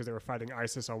hard place because they were fighting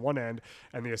ISIS on one end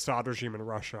and the Assad regime in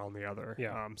Russia on the other.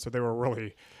 So they were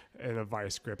really in a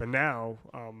vice grip. And now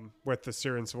with the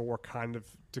Syrian civil war kind of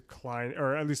decline,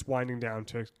 or at least winding down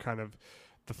to kind of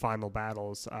the final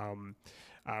battles,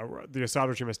 the Assad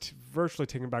regime has virtually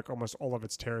taken back almost all of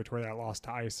its territory that it lost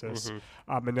to ISIS.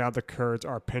 And now the Kurds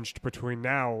are pinched between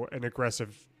now an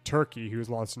aggressive Turkey, who's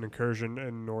launched an incursion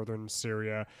in northern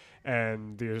Syria,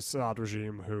 and the Assad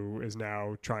regime, who is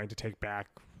now trying to take back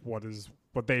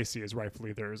what they see as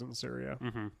rightfully theirs in Syria.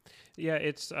 Mm-hmm. Yeah,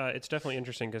 it's definitely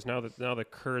interesting because now the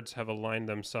Kurds have aligned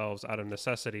themselves out of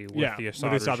necessity with the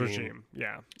Assad regime.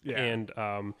 Yeah.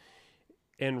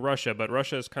 And Russia, but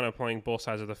Russia is kind of playing both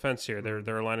sides of the fence here.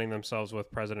 They're aligning themselves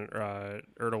with President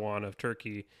Erdogan of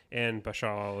Turkey and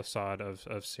Bashar al-Assad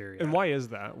of Syria. And why is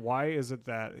that? Why is it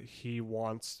that he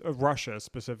wants Russia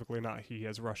specifically, not he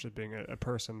as Russia being a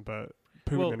person, but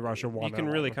Putin and Russia want? You can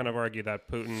really kind of argue that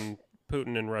Putin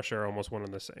and Russia are almost one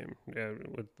and the same,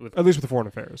 with at least with the foreign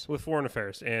affairs. With foreign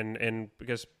affairs, and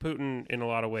because Putin, in a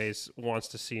lot of ways, wants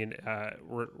to see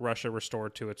Russia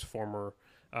restored to its former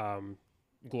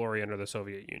glory under the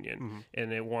Soviet Union,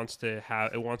 and it wants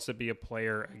to be a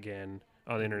player again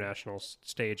on the international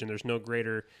stage. And there's no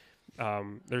greater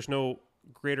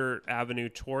avenue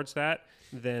towards that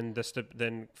than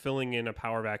filling in a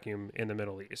power vacuum in the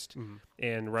Middle East.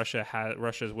 And Russia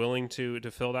is willing to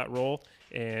fill that role,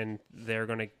 and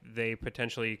they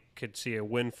potentially could see a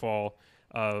windfall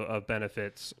of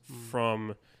benefits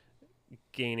from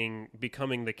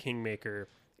becoming the kingmaker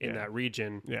in that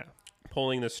region. Yeah.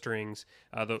 Pulling the strings,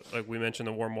 like we mentioned,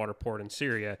 the warm water port in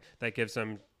Syria that gives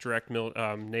them direct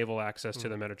naval access to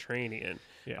the Mediterranean,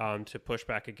 to push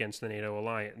back against the NATO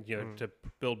alliance, to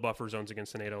build buffer zones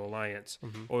against the NATO alliance,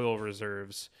 oil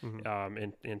reserves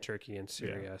in Turkey and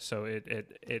Syria. So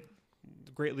it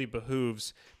greatly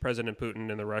behooves President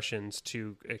Putin and the Russians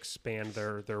to expand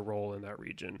their role in that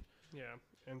region. Yeah,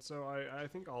 and so I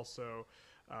think also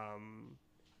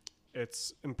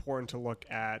it's important to look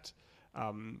at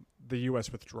the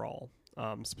U.S. withdrawal.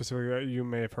 Specifically, you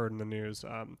may have heard in the news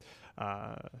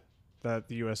that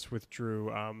the U.S. withdrew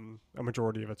a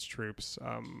majority of its troops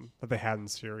that they had in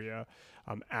Syria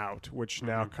out, which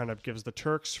now kind of gives the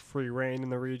Turks free reign in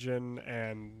the region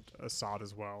and Assad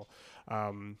as well.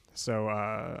 I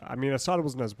mean, Assad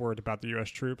wasn't as worried about the U.S.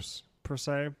 troops per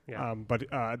se, but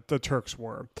the Turks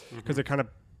were, because it kind of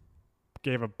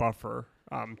gave a buffer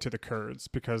to the Kurds,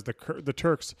 because the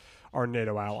Turks are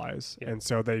NATO allies, and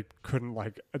so they couldn't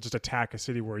just attack a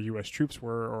city where U.S. troops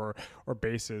were or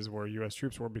bases where U.S.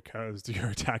 troops were, because you're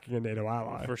attacking a NATO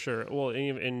ally. For sure. Well,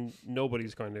 and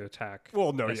nobody's going to attack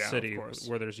a city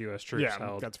where there's U.S. troops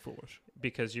held. That's foolish.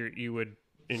 Because you would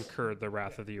incur the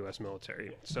wrath of the U.S.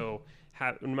 military. So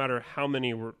no matter how many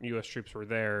U.S. troops were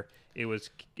there, it was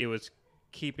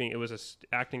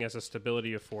acting as a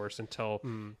stability of force until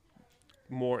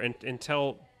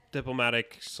until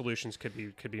diplomatic solutions could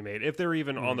be made, if they're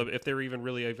even on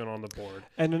the board.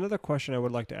 And another question I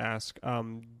would like to ask: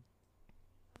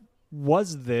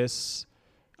 was this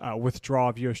withdrawal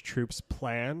of U.S. troops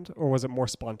planned, or was it more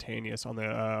spontaneous on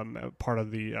the part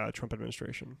of the Trump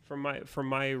administration? From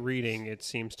my reading, it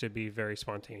seems to be very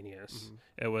spontaneous.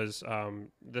 It was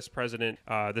this president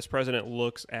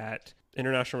looks at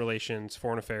international relations,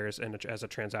 foreign affairs, and as a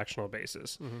transactional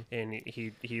basis, and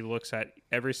he looks at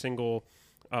every single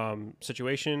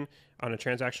situation on a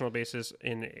transactional basis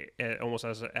almost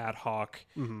as an ad hoc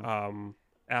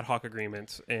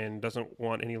agreements, and doesn't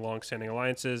want any long-standing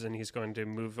alliances, and he's going to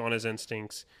move on his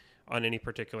instincts on any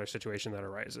particular situation that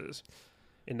arises.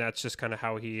 And that's just kind of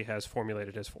how he has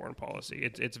formulated his foreign policy.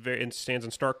 It stands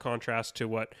in stark contrast to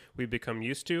what we've become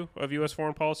used to of U.S.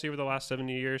 foreign policy over the last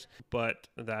 70 years, but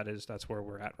that's where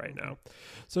we're at right now.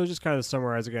 So just kind of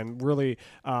summarize again, really,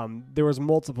 there was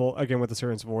multiple, again with the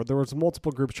Syrian civil war, there was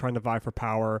multiple groups trying to vie for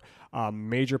power.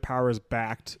 Major powers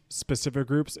backed specific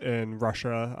groups in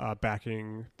Russia,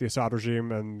 backing the Assad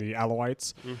regime and the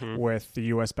Alawites, with the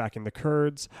U.S. backing the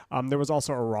Kurds. There was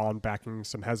also Iran backing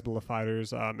some Hezbollah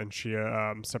fighters and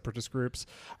Shia separatist groups,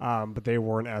 but they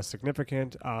weren't as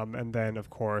significant. And then, of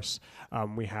course,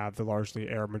 we have the largely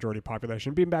Arab majority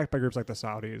population being backed by groups like the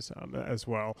Saudis as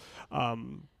well.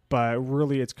 But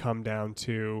really, it's come down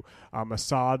to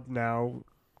Assad now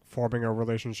forming a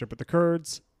relationship with the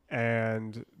Kurds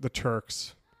and the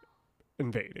Turks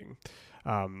invading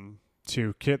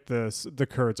to get the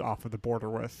Kurds off of the border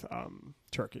with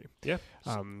Turkey. Yeah.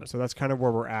 So that's kind of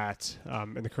where we're at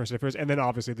in the current state of affairs. And then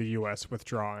obviously the U.S.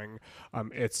 withdrawing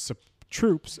its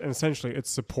troops and essentially its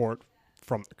support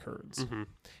from the Kurds.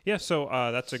 Yeah, so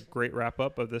that's a great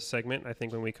wrap-up of this segment. I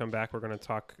think when we come back, we're going to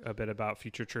talk a bit about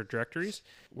future trajectories.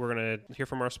 We're going to hear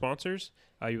from our sponsors.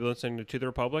 You're listening to The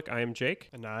Republic. I am Jake.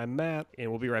 And I'm Matt. And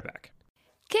we'll be right back.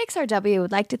 KXRW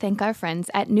would like to thank our friends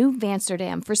at New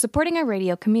Amsterdam for supporting our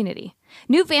radio community.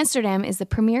 New Amsterdam is the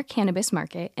premier cannabis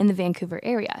market in the Vancouver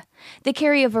area. They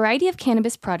carry a variety of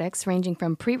cannabis products ranging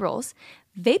from pre-rolls,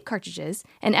 vape cartridges,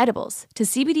 and edibles to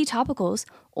CBD topicals,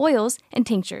 oils, and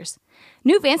tinctures.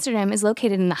 New Amsterdam is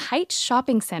located in the Heights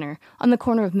Shopping Center on the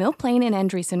corner of Mill Plain and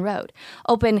Andreessen Road.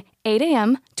 Open 8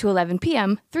 a.m. to 11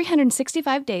 p.m.,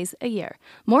 365 days a year.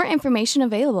 More information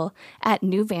available at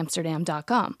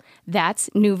newvamsterdam.com. That's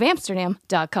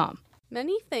newvamsterdam.com.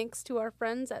 Many thanks to our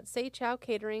friends at Say Chow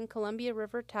Catering, Columbia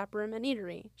River Taproom and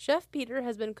Eatery. Chef Peter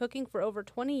has been cooking for over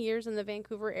 20 years in the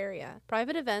Vancouver area.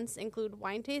 Private events include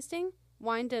wine tasting,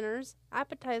 wine dinners,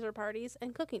 appetizer parties,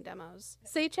 and cooking demos.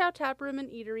 Say Chow Taproom and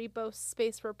Eatery boasts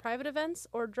space for private events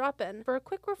or drop-in for a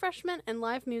quick refreshment and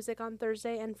live music on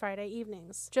Thursday and Friday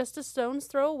evenings. Just a stone's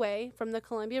throw away from the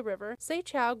Columbia River, Say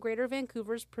Chow, Greater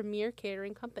Vancouver's premier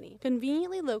catering company.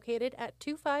 Conveniently located at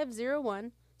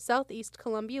 2501 Southeast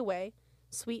Columbia Way,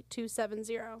 Suite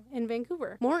 270 in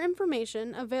Vancouver. More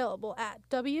information available at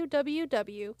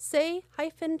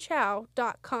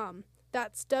www.say-chow.com.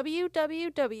 That's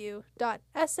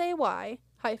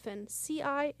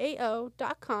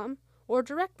www.say-ciao.com or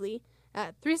directly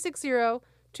at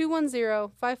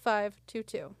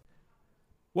 360-210-5522.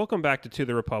 Welcome back to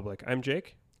the Republic. I'm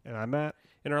Jake. And I'm Matt.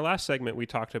 In our last segment, we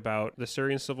talked about the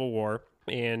Syrian civil war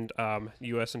and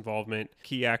U.S. involvement,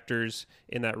 key actors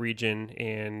in that region,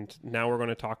 and now we're going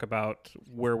to talk about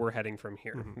where we're heading from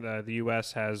here. The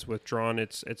U.S. has withdrawn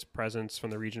its presence from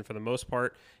the region for the most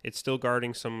part. It's still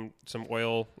guarding some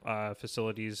oil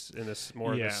facilities in this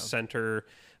more of the center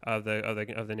of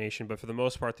the nation, but for the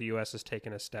most part, the U.S. has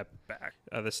taken a step back.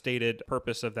 The stated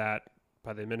purpose of that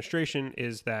by the administration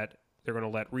is that they're going to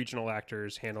let regional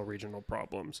actors handle regional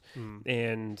problems,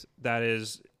 and that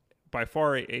is by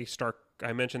far a stark.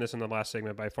 I mentioned this in the last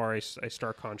segment. By far a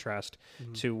stark contrast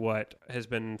to what has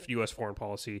been U.S. foreign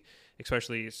policy,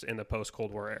 especially in the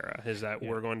post-Cold War era, is that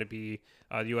we're going to be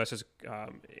the U.S. is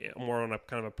more on a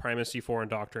kind of a primacy foreign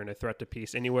doctrine, a threat to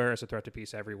peace anywhere is a threat to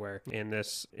peace everywhere. And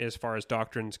this, as far as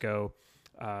doctrines go,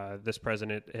 this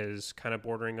president is kind of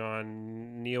bordering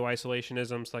on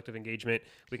neo-isolationism, selective engagement.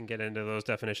 We can get into those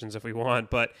definitions if we want,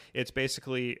 but it's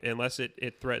basically, unless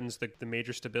it threatens the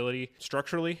major stability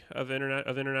structurally of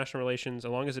international relations, as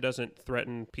long as it doesn't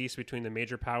threaten peace between the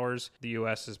major powers, the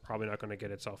U.S. is probably not going to get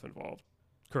itself involved.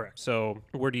 Correct. So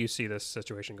where do you see this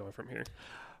situation going from here?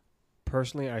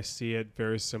 Personally, I see it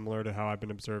very similar to how I've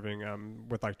been observing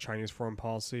with like Chinese foreign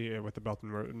policy with the Belt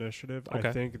and Road Initiative. Okay.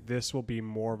 I think this will be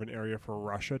more of an area for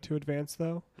Russia to advance,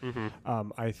 though.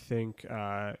 I think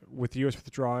with the U.S.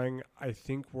 withdrawing, I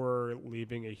think we're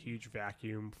leaving a huge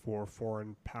vacuum for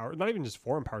foreign power, not even just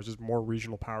foreign powers, just more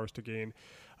regional powers to gain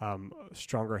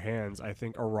stronger hands. I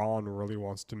think Iran really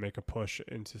wants to make a push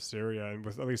into Syria, and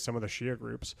with at least some of the Shia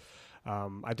groups.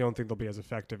 I don't think they'll be as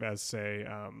effective as, say,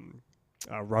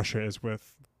 Russia is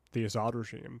with the Assad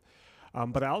regime.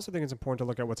 But I also think it's important to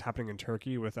look at what's happening in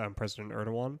Turkey with President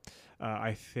Erdogan.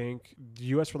 I think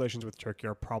U.S. relations with Turkey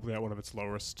are probably at one of its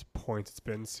lowest points it's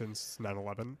been since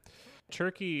 9/11.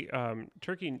 Turkey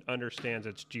understands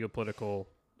its geopolitical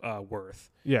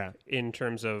worth. Yeah. In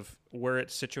terms of where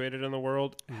it's situated in the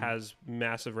world, has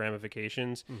massive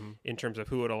ramifications in terms of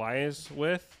who it allies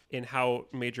with and how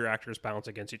major actors balance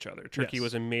against each other. Turkey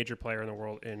was a major player in the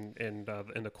world in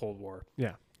the Cold War.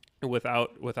 Yeah.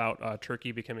 Without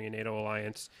Turkey becoming a NATO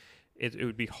alliance,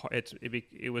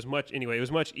 it was much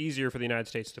easier for the United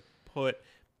States to put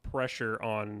pressure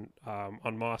on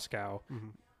Moscow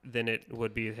than it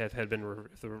would be if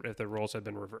the roles had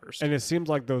been reversed. And it seems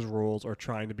like those rules are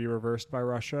trying to be reversed by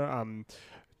Russia.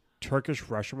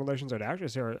 Turkish-Russian relations, I'd actually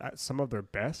say, are at some of their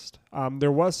best.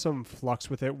 There was some flux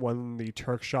with it when the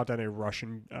Turks shot down a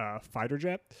Russian fighter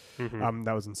jet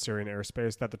that was in Syrian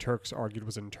airspace that the Turks argued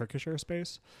was in Turkish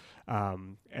airspace.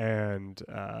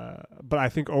 But I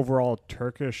think overall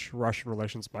Turkish-Russian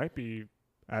relations might be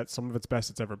at some of its best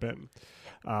it's ever been,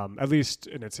 at least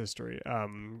in its history.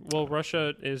 Well,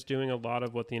 Russia is doing a lot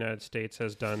of what the United States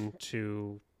has done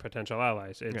to potential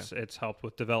allies. It's helped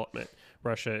with development.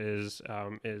 Russia is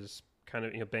kind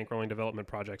of bankrolling development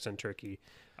projects in Turkey.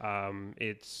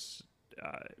 It's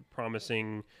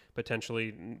promising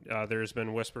potentially. There's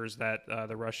been whispers that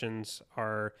the Russians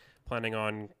are planning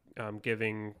on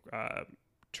giving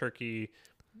Turkey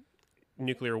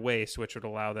nuclear waste, which would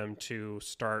allow them to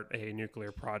start a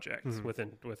nuclear project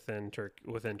within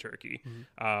Turkey.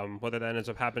 Whether that ends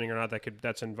up happening or not,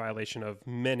 that's in violation of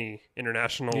many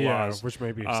international laws, which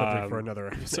may be something for another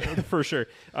episode for sure.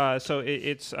 So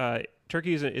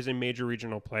Turkey is a major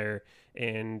regional player,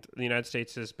 and the United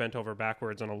States is bent over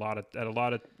backwards on a lot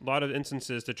of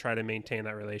instances to try to maintain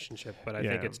that relationship. But I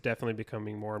think it's definitely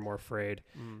becoming more and more frayed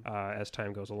as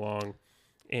time goes along,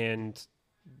 and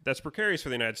that's precarious for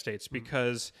the United States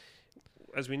because,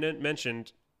 as we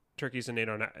mentioned, Turkey's a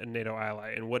NATO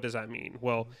ally, and what does that mean?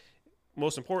 Well,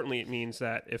 most importantly, it means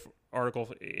that if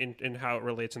in how it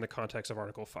relates in the context of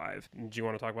Article 5. Do you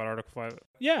want to talk about Article 5?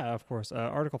 Yeah, of course.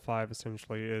 Article 5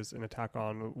 essentially is an attack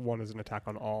on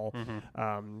all.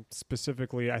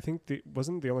 Specifically, I think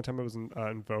wasn't the only time it was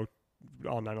invoked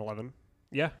on 9/11.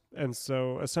 Yeah, and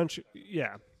so essentially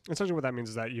what that means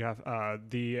is that you have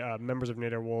the members of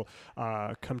NATO will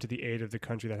come to the aid of the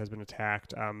country that has been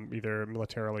attacked, either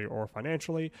militarily or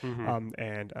financially,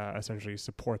 and essentially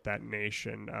support that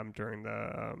nation during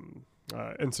the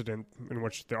incident in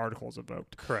which the article is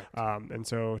evoked. Correct. And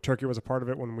so Turkey was a part of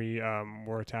it when we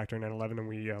were attacked during 9/11, and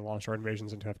we launched our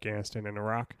invasions into Afghanistan and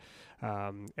Iraq.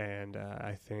 And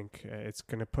I think it's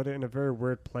going to put it in a very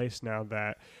weird place now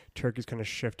that Turkey's kind of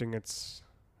shifting its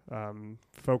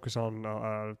focus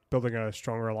on building a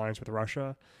stronger alliance with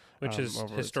Russia, which is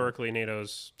historically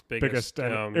NATO's biggest it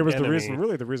was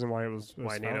enemy. the reason why it was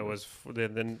why NATO was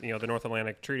the North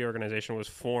Atlantic Treaty Organization was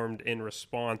formed in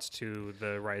response to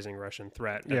the rising Russian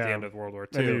threat at the end of World War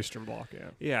II. And the Eastern Bloc,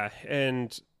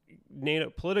 and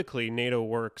NATO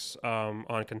works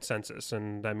on consensus,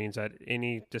 and that means that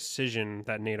any decision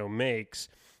that NATO makes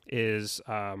has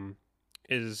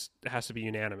to be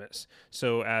unanimous.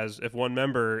 So if one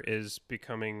member is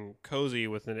becoming cozy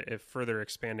with if further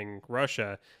expanding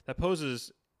Russia, that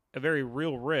poses a very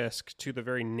real risk to the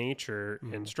very nature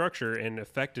and structure and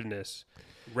effectiveness,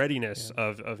 readiness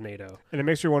of NATO. And it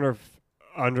makes you wonder if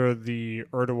under the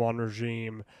Erdogan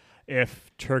regime,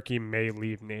 if Turkey may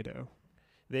leave NATO.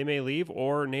 They may leave,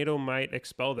 or NATO might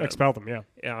expel them.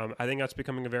 I think that's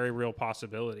becoming a very real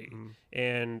possibility.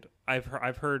 And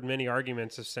I've heard many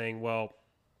arguments of saying, well,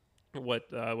 what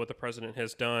the president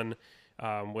has done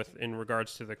in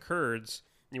regards to the Kurds,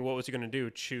 what was he going to do?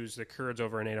 Choose the Kurds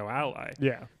over a NATO ally?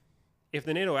 Yeah. If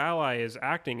the NATO ally is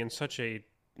acting in such a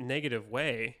negative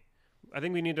way, I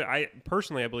think we need to. I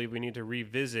believe we need to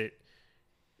revisit.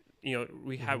 We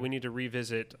need to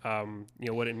revisit,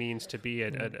 what it means to be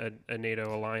a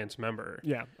NATO alliance member.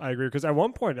 Yeah, I agree. Because at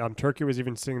one point, Turkey was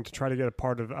even seeking to try to get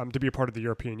to be a part of the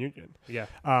European Union. Yeah.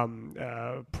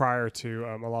 Prior to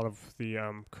a lot of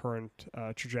the current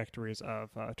trajectories of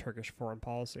Turkish foreign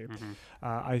policy,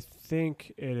 I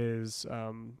think it is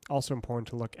also important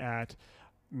to look at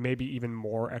maybe even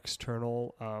more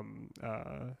external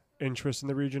interests in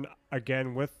the region.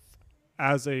 Again,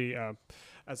 as a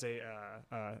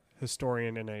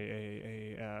historian and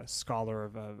a scholar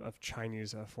of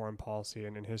Chinese foreign policy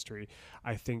and in history,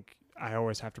 I think I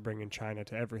always have to bring in China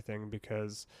to everything,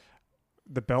 because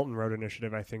the Belt and Road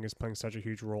Initiative, I think, is playing such a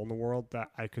huge role in the world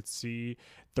that I could see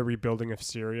the rebuilding of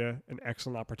Syria an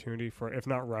excellent opportunity for, if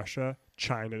not Russia,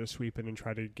 China to sweep in and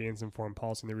try to gain some foreign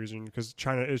policy in the region, because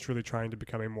China is really trying to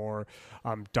become a more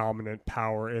dominant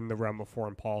power in the realm of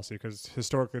foreign policy, because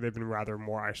historically they've been rather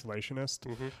more isolationist.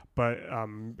 But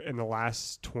in the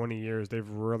last 20 years, they've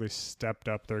really stepped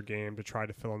up their game to try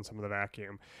to fill in some of the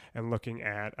vacuum. And looking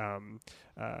at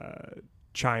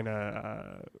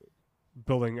China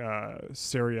building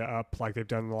Syria up like they've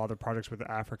done in a lot of projects with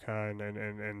Africa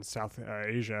and South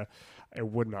Asia, it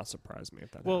would not surprise me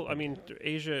if that happened. I mean,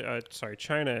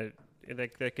 China,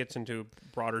 that gets into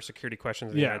broader security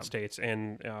questions in the United States,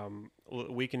 and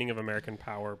weakening of American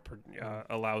power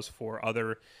allows for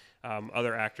other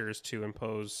actors to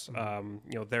impose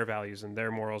their values and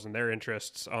their morals and their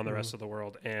interests on the rest of the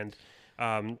world. And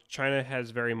China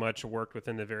has very much worked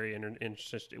within the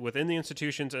within the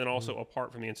institutions, and also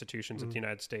apart from the institutions that the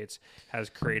United States has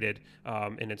created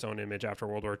in its own image after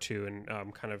World War II, and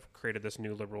kind of created this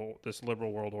new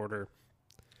liberal world order.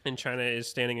 And China is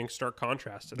standing in stark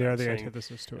contrast to that. They're the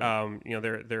antithesis to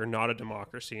it. They're not a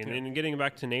democracy. And, and getting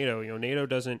back to NATO, NATO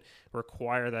doesn't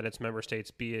require that its member states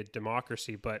be a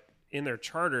democracy, but in their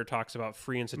charter talks about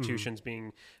free institutions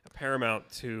being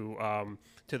paramount to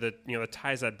the the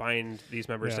ties that bind these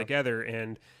members together.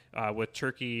 And with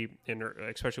Turkey,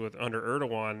 especially under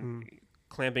Erdogan,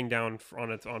 clamping down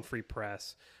on free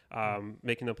press,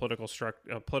 making the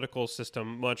political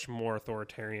system much more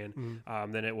authoritarian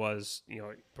than it was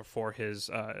before his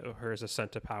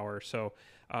ascent to power. So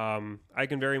I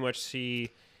can very much see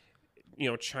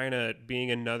China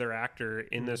being another actor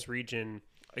in this region,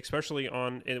 especially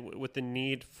with the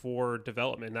need for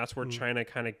development. That's where China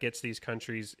kind of gets these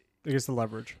countries. It gets the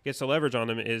leverage on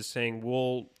them, is saying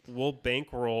we'll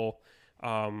bankroll,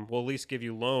 we'll at least give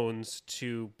you loans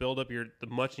to build up the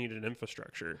much needed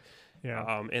infrastructure.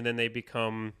 Yeah. And then they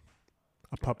become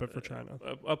a puppet for China.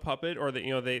 A puppet, or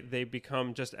they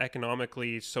become just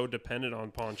economically so dependent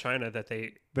upon China that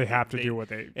they have to do what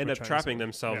they end up trapping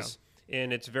themselves.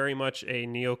 And it's very much a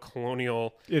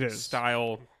neo-colonial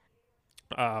style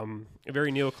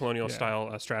very neo-colonial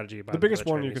style strategy. The biggest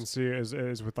one you can see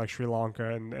is with like Sri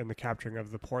Lanka and the capturing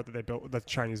of the port that the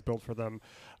Chinese built for them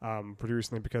pretty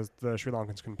recently, because the Sri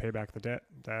Lankans couldn't pay back the debt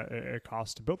that it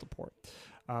cost to build the port.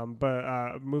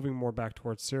 But moving more back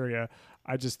towards Syria,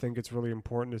 I just think it's really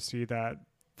important to see that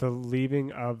the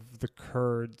leaving of the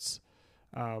Kurds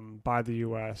by the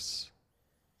U.S.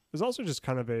 is also just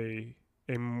kind of a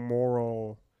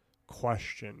moral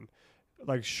question.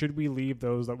 Like, should we leave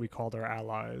those that we called our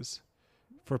allies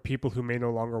for people who may no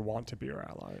longer want to be our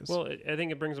allies? Well, I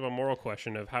think it brings up a moral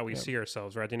question of how we see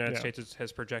ourselves, right? The United States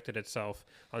has projected itself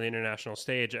on the international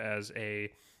stage as a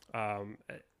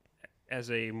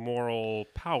moral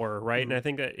power, right? And I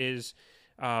think that is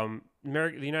the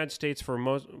United States for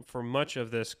much of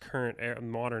this current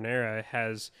modern era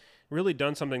has really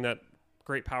done something that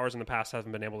great powers in the past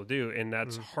haven't been able to do, and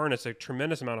that's harness a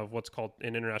tremendous amount of what's called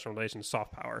in international relations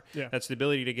soft power. That's the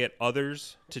ability to get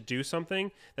others to do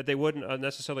something that they wouldn't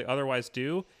necessarily otherwise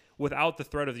do without the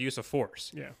threat of the use of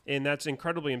force. And that's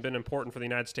incredibly been important for the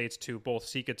United States to both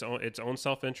seek its own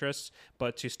self-interests,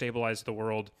 but to stabilize the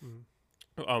world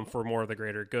for more of the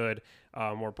greater good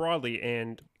more broadly.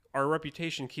 And our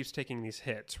reputation keeps taking these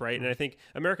hits, right? And I think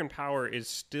American power is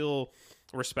still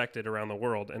respected around the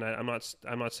world, and I'm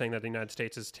not saying that the United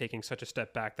States is taking such a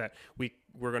step back that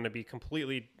we're going to be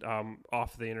completely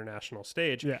off the international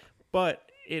stage.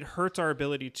 But it hurts our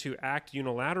ability to act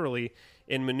unilaterally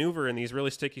and maneuver in these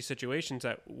really sticky situations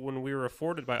that when we were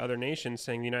afforded by other nations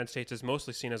saying the United States is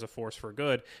mostly seen as a force for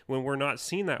good, when we're not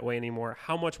seen that way anymore,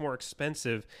 how much more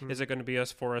expensive is it going to be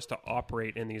for us to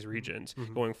operate in these regions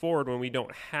going forward when we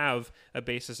don't have a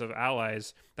basis of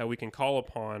allies that we can call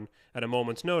upon at a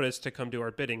moment's notice to come do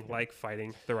our bidding, like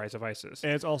fighting the rise of ISIS.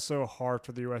 And it's also hard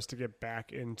for the U.S. to get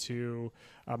back into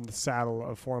the saddle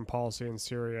of foreign policy in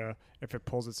Syria if it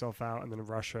pulls itself out and then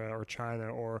Russia or China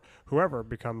or whoever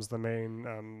becomes the main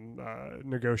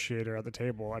negotiator at the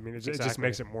table. I mean, it just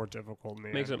makes it more difficult.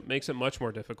 Makes it much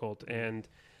more difficult, and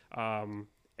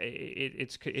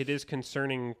it is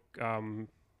concerning.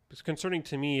 It's concerning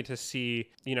to me to see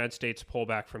the United States pull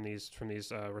back from these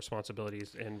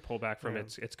responsibilities and pull back from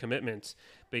its commitments,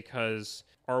 because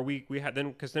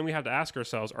then we have to ask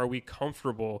ourselves: are we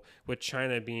comfortable with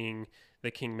China being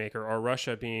the kingmaker, or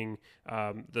Russia being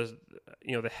the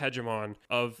hegemon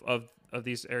of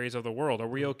these areas of the world? Are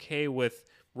we okay with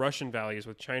Russian values,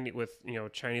 with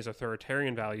Chinese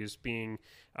authoritarian values being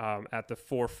at the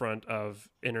forefront of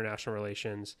international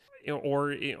relations,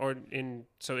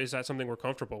 so is that something we're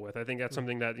comfortable with? I think that's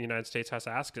something that the United States has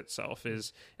to ask itself: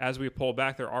 is as we pull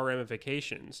back, there are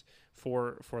ramifications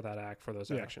for that act, for those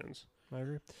actions. I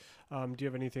agree. Do you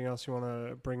have anything else you want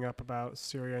to bring up about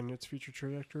Syria and its future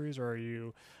trajectories, or are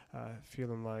you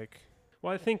feeling like?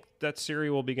 Well, I think that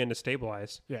Syria will begin to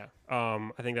stabilize. I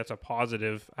think that's a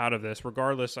positive out of this,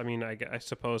 regardless. I mean, I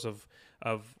suppose of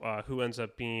who ends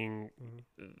up being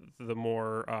the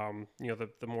more,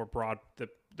 the more broad,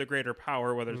 the greater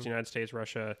power, whether it's the United States,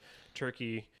 Russia,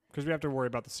 Turkey. Because we have to worry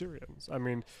about the Syrians. I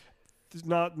mean,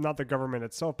 not the government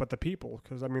itself, but the people,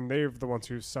 because I mean, they're the ones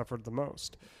who suffered the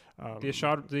most. The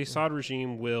Assad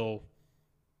regime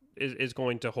is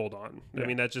going to hold on. I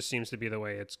mean, that just seems to be the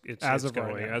way it's going.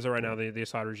 As of right now, the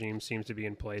Assad regime seems to be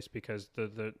in place because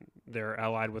they're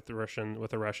allied with the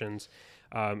Russians,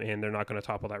 and they're not going to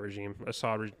topple that regime.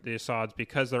 The Assads,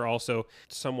 because they're also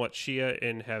somewhat Shia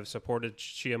and have supported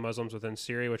Shia Muslims within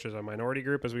Syria, which is a minority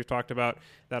group, as we've talked about,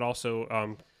 that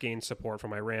also gains support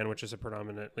from Iran, which is a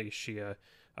predominantly Shia.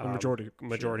 Majority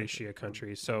Shia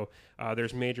countries. So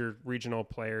there's major regional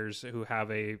players who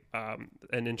have an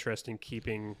interest in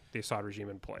keeping the Assad regime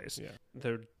in place.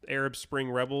 The Arab Spring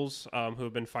rebels who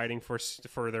have been fighting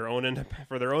for their own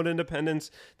independence.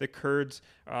 The Kurds,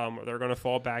 they're going to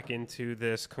fall back into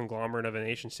this conglomerate of a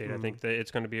nation state. I think that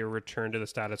it's going to be a return to the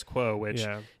status quo, which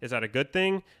is that a good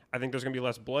thing? I think there's going to be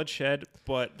less bloodshed,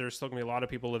 but there's still going to be a lot of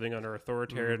people living under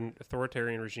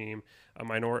authoritarian regime,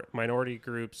 minority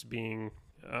groups being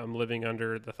living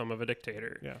under the thumb of a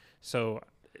dictator. So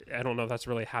I don't know if that's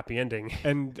really a happy ending.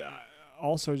 And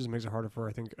also it just makes it harder for,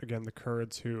 I think, again, the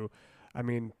Kurds who, I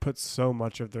mean, put so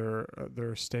much of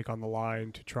their stake on the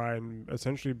line to try and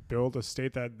essentially build a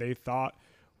state that they thought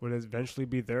would eventually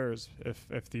be theirs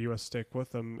if the U.S. stick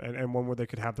with them, and one where they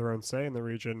could have their own say in the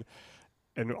region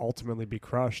and ultimately be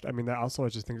crushed. I mean, that also I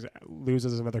just think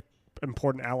loses another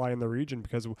important ally in the region,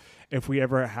 because if we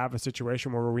ever have a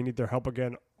situation where we need their help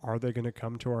again, are they going to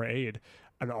come to our aid?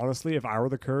 And honestly, if I were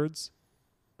the Kurds,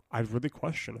 I'd really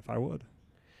question if I would.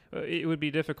 It would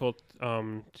be difficult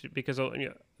because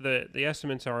the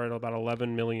estimates are at about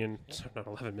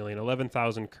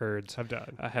 11,000 Kurds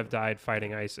have died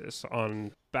fighting ISIS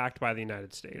backed by the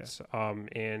United States. Yeah.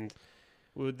 And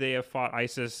would they have fought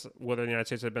ISIS whether the United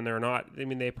States had been there or not? I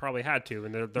mean, they probably had to,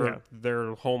 and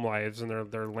their home lives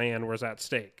and their land was at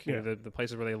stake. You know, the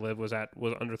places where they live was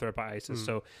under threat by ISIS.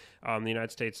 So the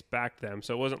United States backed them.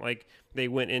 So it wasn't like they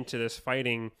went into this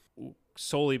fighting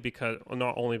solely because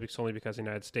the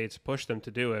United States pushed them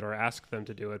to do it or asked them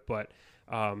to do it, but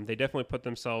they definitely put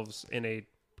themselves in a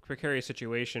precarious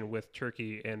situation with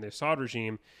Turkey and the Assad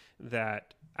regime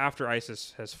that after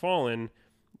ISIS has fallen,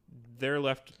 they're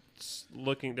left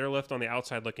on the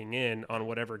outside looking in on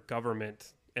whatever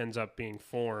government ends up being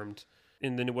formed,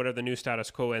 and then whatever the new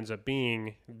status quo ends up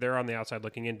being, they're on the outside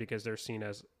looking in because they're seen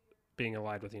as being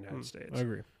allied with the United States. I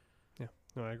agree. Yeah,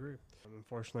 no, I agree.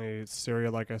 Unfortunately,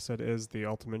 Syria, like I said, is the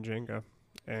ultimate Jenga,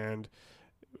 and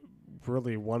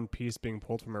really one piece being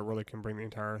pulled from it really can bring the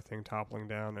entire thing toppling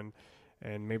down,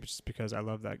 and maybe just because I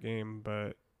love that game,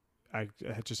 but I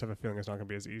just have a feeling it's not going to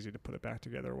be as easy to put it back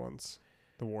together once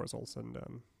the war is all said and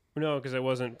done. No, because it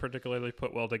wasn't particularly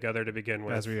put well together to begin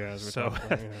with. As we so talked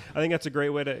about, I think that's a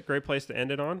great place to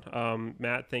end it on.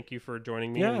 Matt, thank you for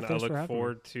joining me. Yeah, and I look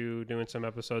forward me. to doing some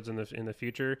episodes in the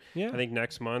future. Yeah. I think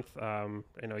next month,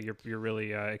 you're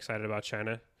really excited about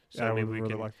China. So I maybe would we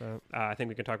really can, like that. I think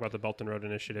we can talk about the Belt and Road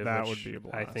Initiative, That which would be a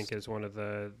blast. I think is one of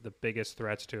the biggest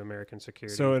threats to American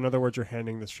security. So, in other words, you're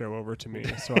handing this show over to me,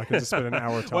 so I can just spend an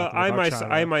hour talking about China.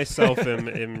 I myself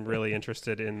am really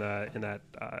interested in that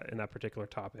particular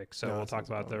topic. So we'll talk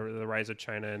about the rise of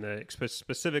China and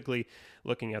specifically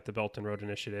looking at the Belt and Road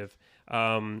Initiative.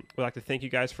 We'd like to thank you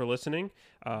guys for listening.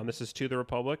 This is To the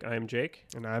Republic. I am Jake.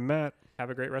 And I'm Matt. Have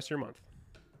a great rest of your month.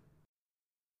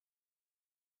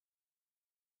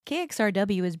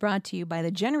 KXRW is brought to you by the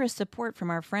generous support from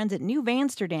our friends at New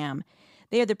Vansterdam.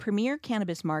 They are the premier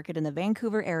cannabis market in the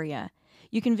Vancouver area.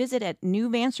 You can visit at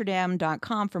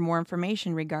newvansterdam.com for more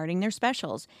information regarding their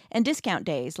specials and discount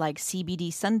days like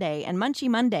CBD Sunday and Munchie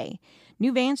Monday.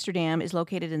 New Vansterdam is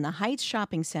located in the Heights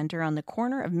Shopping Center on the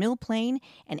corner of Mill Plain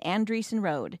and Andreessen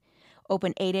Road.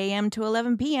 Open 8 a.m. to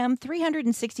 11 p.m.,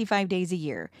 365 days a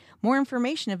year. More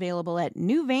information available at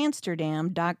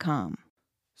newvansterdam.com.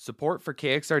 Support for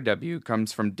KXRW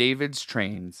comes from David's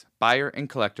Trains, buyer and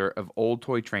collector of old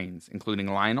toy trains, including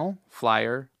Lionel,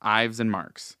 Flyer, Ives, and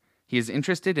Marks. He is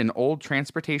interested in old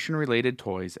transportation-related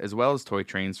toys as well as toy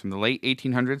trains from the late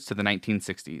 1800s to the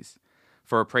 1960s.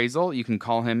 For appraisal, you can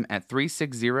call him at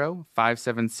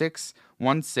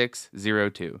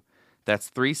 360-576-1602.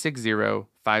 That's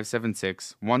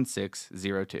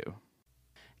 360-576-1602.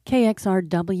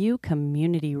 KXRW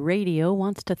Community Radio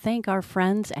wants to thank our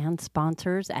friends and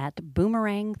sponsors at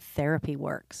Boomerang Therapy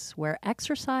Works, where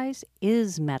exercise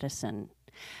is medicine.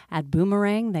 At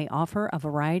Boomerang, they offer a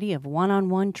variety of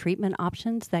one-on-one treatment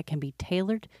options that can be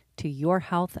tailored to your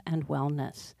health and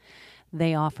wellness.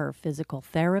 They offer physical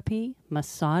therapy,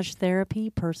 massage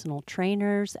therapy, personal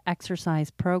trainers,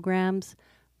 exercise programs,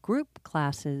 group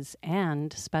classes,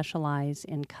 and specialize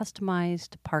in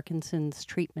customized Parkinson's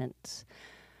treatments.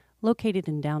 Located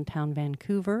in downtown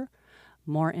Vancouver.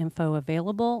 More info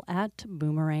available at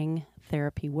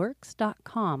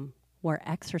boomerangtherapyworks.com, where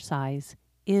exercise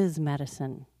is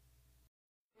medicine.